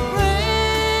love brings.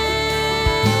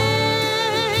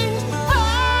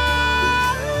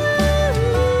 Oh,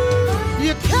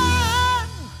 you can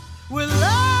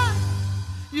without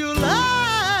you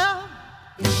love.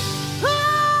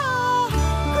 Oh,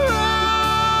 cry.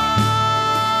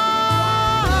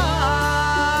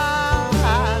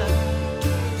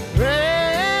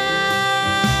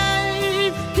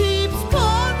 Rain keeps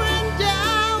pouring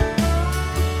down.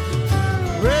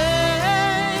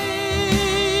 Rain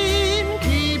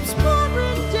keeps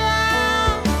pouring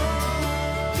down.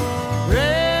 Rain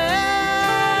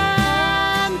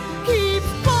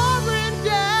keeps pouring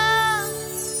down.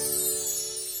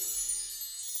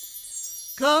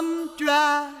 Come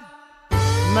dry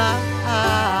my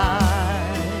eyes.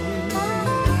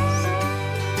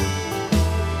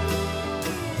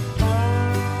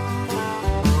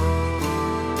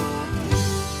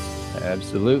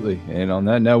 Absolutely. And on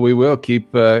that note, we will keep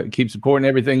supporting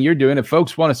everything you're doing. If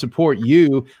folks want to support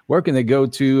you, where can they go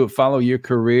to follow your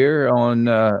career on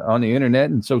the internet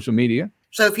and social media?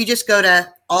 So if you just go to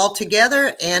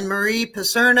altogether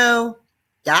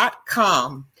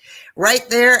AnneMariePicerno.com, right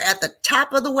there at the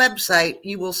top of the website,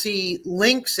 you will see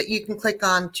links that you can click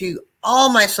on to all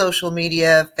my social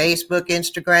media, Facebook,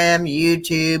 Instagram,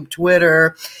 YouTube,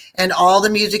 Twitter, and all the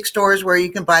music stores where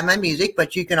you can buy my music,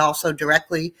 but you can also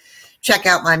directly check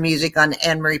out my music on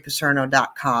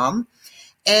AnneMariePicerno.com.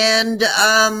 And,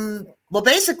 well,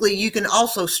 basically, you can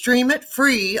also stream it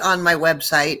free on my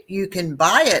website. You can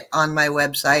buy it on my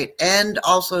website and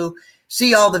also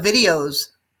see all the videos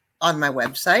on my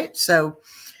website. So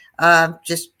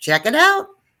just check it out,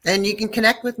 and you can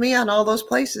connect with me on all those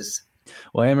places.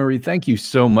 Well, Anne-Marie, thank you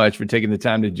so much for taking the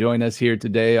time to join us here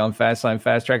today on Fastline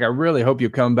Fast Track. I really hope you'll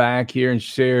come back here and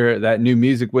share that new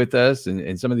music with us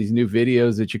and some of these new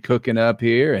videos that you're cooking up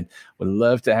here, and would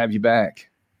love to have you back.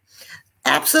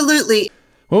 Absolutely.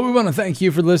 Well, we want to thank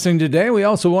you for listening today. We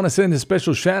also want to send a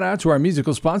special shout out to our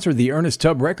musical sponsor, the Ernest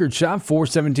Tubb Record Shop,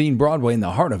 417 Broadway in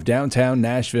the heart of downtown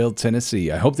Nashville,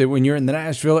 Tennessee. I hope that when you're in the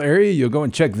Nashville area, you'll go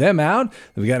and check them out.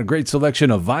 They've got a great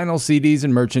selection of vinyl, CDs,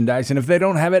 and merchandise. And if they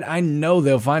don't have it, I know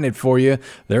they'll find it for you.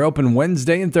 They're open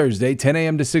Wednesday and Thursday, 10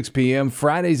 a.m. to 6 p.m.,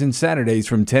 Fridays and Saturdays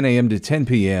from 10 a.m. to 10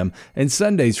 p.m., and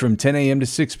Sundays from 10 a.m. to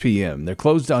 6 p.m. They're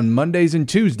closed on Mondays and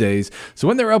Tuesdays. So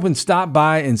when they're open, stop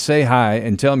by and say hi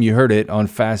and tell them you heard it on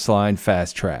Fastline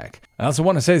Fast Track. I also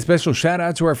want to say a special shout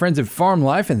out to our friends at Farm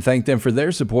Life and thank them for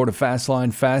their support of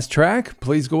Fastline Fast Track.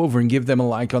 Please go over and give them a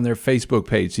like on their Facebook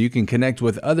page so you can connect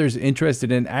with others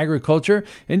interested in agriculture.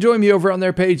 And join me over on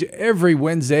their page every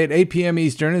Wednesday at 8 p.m.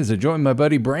 Eastern as I join my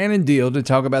buddy Brandon Deal to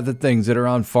talk about the things that are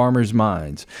on farmers'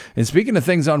 minds. And speaking of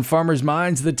things on farmers'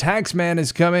 minds, the tax man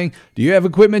is coming. Do you have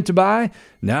equipment to buy?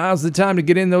 Now's the time to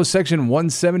get in those Section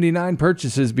 179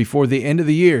 purchases before the end of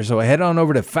the year. So head on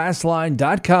over to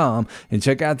Fastline.com and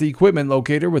check out the equipment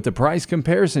locator with the price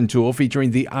comparison tool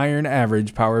featuring the Iron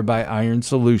Average powered by Iron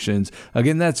Solutions.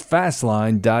 Again, that's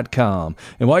Fastline.com.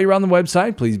 And while you're on the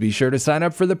website, please be sure to sign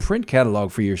up for the print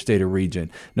catalog for your state or region.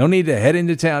 No need to head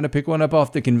into town to pick one up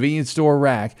off the convenience store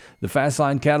rack. The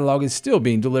Fastline catalog is still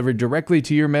being delivered directly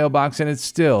to your mailbox, and it's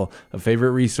still a favorite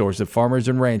resource of farmers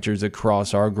and ranchers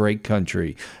across our great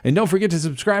country. And don't forget to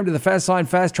subscribe to the Fastline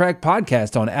Fast Track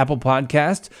podcast on Apple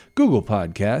Podcasts, Google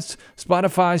Podcasts,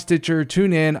 Spotify, Stitcher,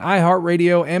 TuneIn,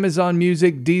 iHeartRadio, Amazon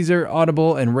Music, Deezer,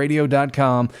 Audible, and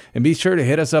Radio.com. And be sure to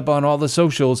hit us up on all the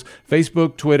socials,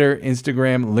 Facebook, Twitter,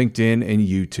 Instagram, LinkedIn, and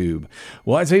YouTube.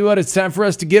 Well, I tell you what, it's time for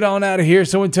us to get on out of here.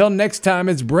 So until next time,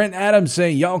 it's Brent Adams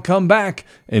saying y'all come back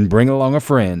and bring along a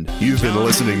friend. You've been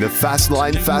listening to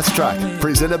Fastline Fast Track,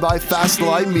 presented by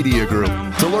Fastline Media Group.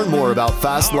 To learn more about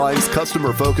Fastline's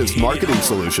customer-focused marketing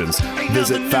solutions,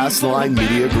 visit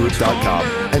FastlineMediaGroup.com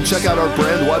and check out our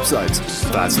brand websites,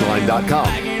 Fastline.com,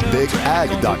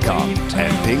 BigAg.com,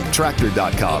 and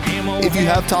PinkTractor.com. If you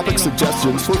have topic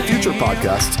suggestions for future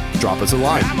podcasts, drop us a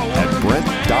line at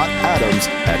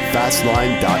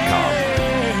Brent.Adams@Fastline.com.